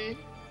নে,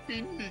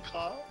 পিণ্ডি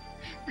খা,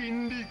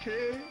 পিণ্ডি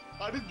খেয়ে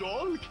আর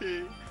জল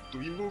খেয়ে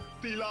তুই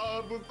মুক্তি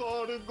লাভ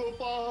কর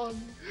গোপাল,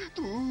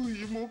 তুই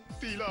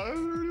মুক্তি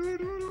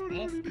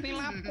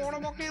লাভ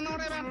করবো কেন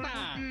রে বেটা?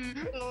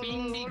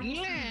 পিন্ডি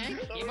গিলে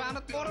এবার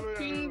তোর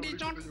পিন্ডি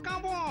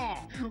চটকাবো।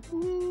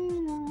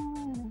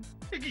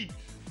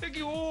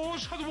 কি ও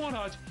সাধু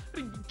মহারাজ,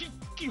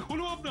 কি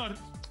হলো আপনার?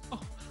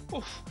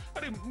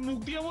 আরে মুখ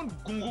দিয়ে এমন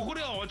গঙ্গ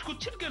করে আওয়াজ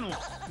করছেন কেন?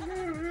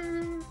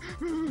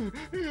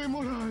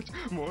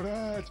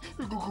 মহারাজ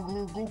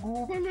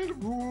গোপালের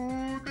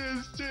ভূত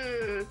এসছে।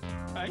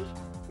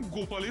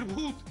 গোপালের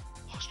ভূত?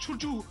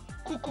 আশ্চর্য,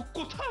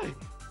 কোথায়?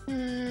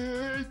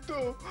 এই তো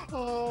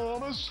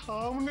আমার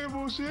সামনে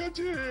বসে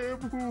আছে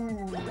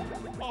ভূত।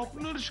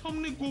 আপনার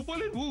সামনে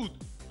গোপালের ভূত?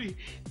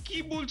 কি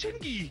বলছেন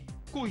কি?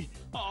 কই,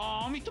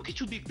 আমি তো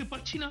কিছু দেখতে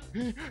পাচ্ছি না।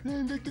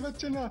 দেখতে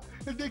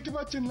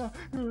পাচ্ছেন না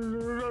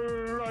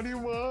রানী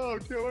মা,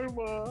 আমার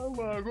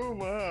মা গো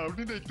মা,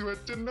 আপনি দেখতে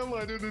পাচ্ছেন না মা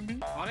জননী?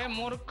 আরে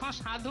মূর্খ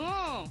সাধু,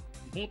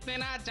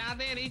 ভূতেরা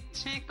যাদের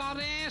ইচ্ছে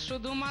করে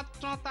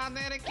শুধুমাত্র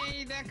তাদেরকেই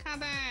দেখা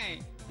দেয়,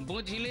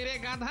 বুঝলি রে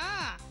গাধা?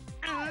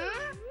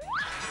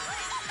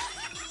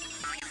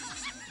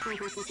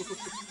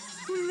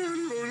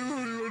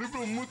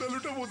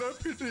 ব্রহ্মতালুটা বোধহয়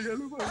ফেটে গেল।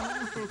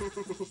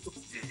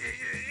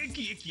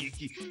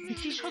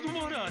 কি সাধু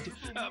মহারাজ,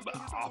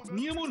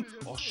 আপনি এমন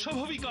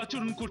অস্বাভাবিক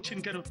আচরণ করছেন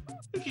কেন?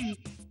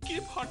 কে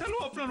ফাটালো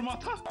আপনার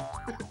মাথা?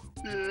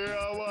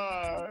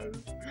 আবার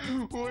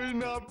ওই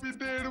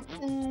নাপিতের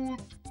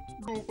ভূত,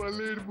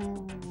 গোপালের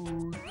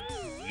ভূত।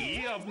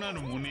 আপনার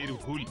মনের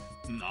ভুল।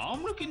 না,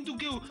 আমরা কিন্তু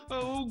কেউ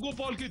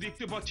গোপালকে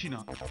দেখতে পাচ্ছি না।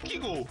 কি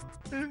গো,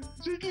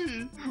 কি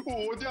ও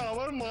যে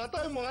আমার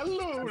মাথায়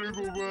মারলো?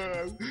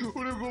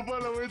 ওরে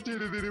গোপাল আমায়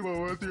ছেড়ে দে রে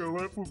বাবা, তুই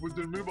আমার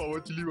পূর্বজন্মের বাবা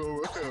ছিলি বাবা,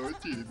 আমায়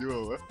ছেড়ে দে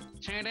বাবা।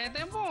 ছেড়ে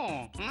দেবো?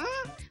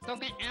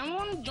 তোকে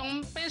এমন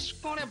জম্পেশ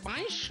করে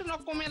 22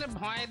 রকমের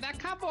ভয়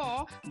দেখাবো,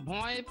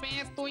 ভয়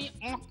পেয়ে তুই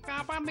অক্কা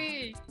পাবি,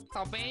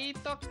 তবেই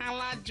তো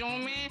খেলা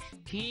জমে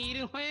ক্ষীর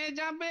হয়ে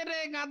যাবে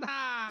রে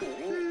গাধা।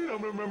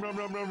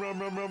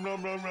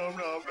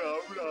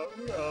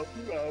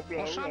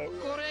 ওসব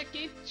করে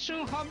কিচ্ছু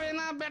হবে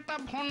না বেটা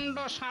ভণ্ড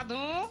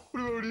সাধু।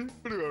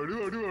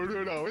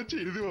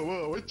 ছেড়ে দে বাবা,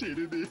 আমার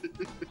ছেড়ে দে।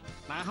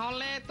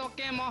 তাহলে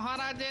তোকে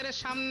মহারাজের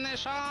সামনে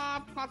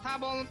সব কথা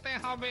বলতে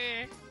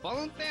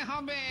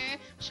হবে।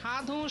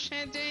 সাধু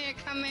সেজে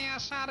এখানে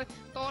আসার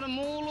তোর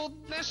মূল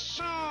উদ্দেশ্য।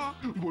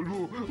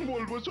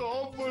 বলবো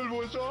সব বলবো।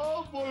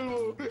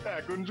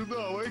 এখন শুধু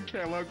আমায়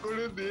ক্ষমা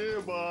করে দে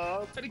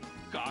বাপ। আরে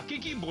কাকে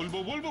কি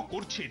বলবো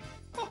করছেন?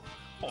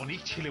 অনেক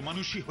ছেলে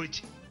মানুষই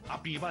হয়েছে,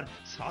 আপনি এবার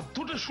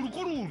শ্রাদ্ধটা শুরু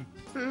করুন।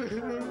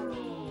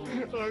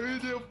 আমি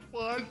যে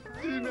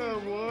পাচ্ছি না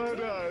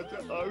মহারাজ,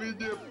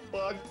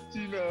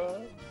 পাচ্ছি না।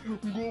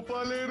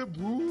 গোপালের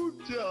ভূত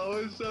যে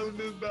আমার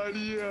সামনে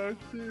দাঁড়িয়ে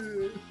আছে।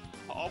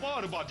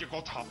 আবার বাজে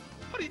কথা।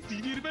 আরে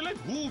দিনের বেলায়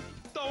ভূত,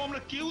 তাও আমরা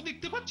কেউ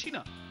দেখতে পাচ্ছি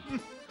না।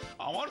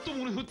 আমার তো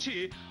মনে হচ্ছে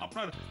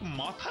আপনার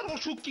মাথার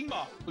অসুখ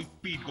কিংবা ওই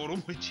পেট গরম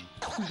হয়েছে।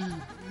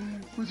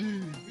 বুঝি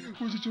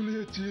বুঝি চলে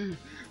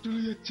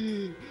যাচ্ছে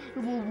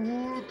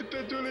ভূতটা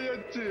চলে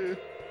যাচ্ছে।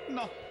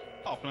 না,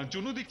 আপনার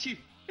জন্য দেখছি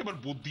এবার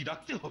বুদ্ধি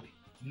রাখতে হবে।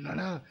 না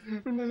না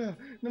না না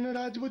না না,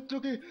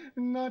 রাজপুত্রকে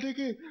না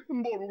ডেকে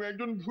বরং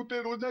একজন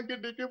ভূতের ওঝাকে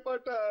ডেকে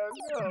পাঠান।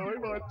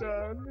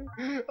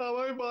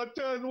 আমায়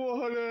বাঁচান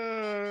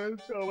মহারাজ,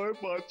 আমায়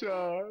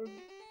বাঁচান।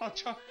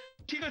 আচ্ছা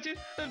ঠিক আছে,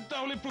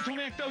 তাহলে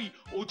প্রথমে একটা ওই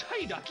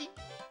ওঝাই ডাকি।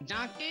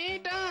 যাকে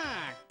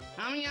ডাক,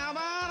 আমি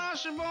আবার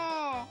আসবো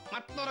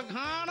আর তোর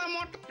ঘাড়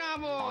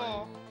মটকাবো।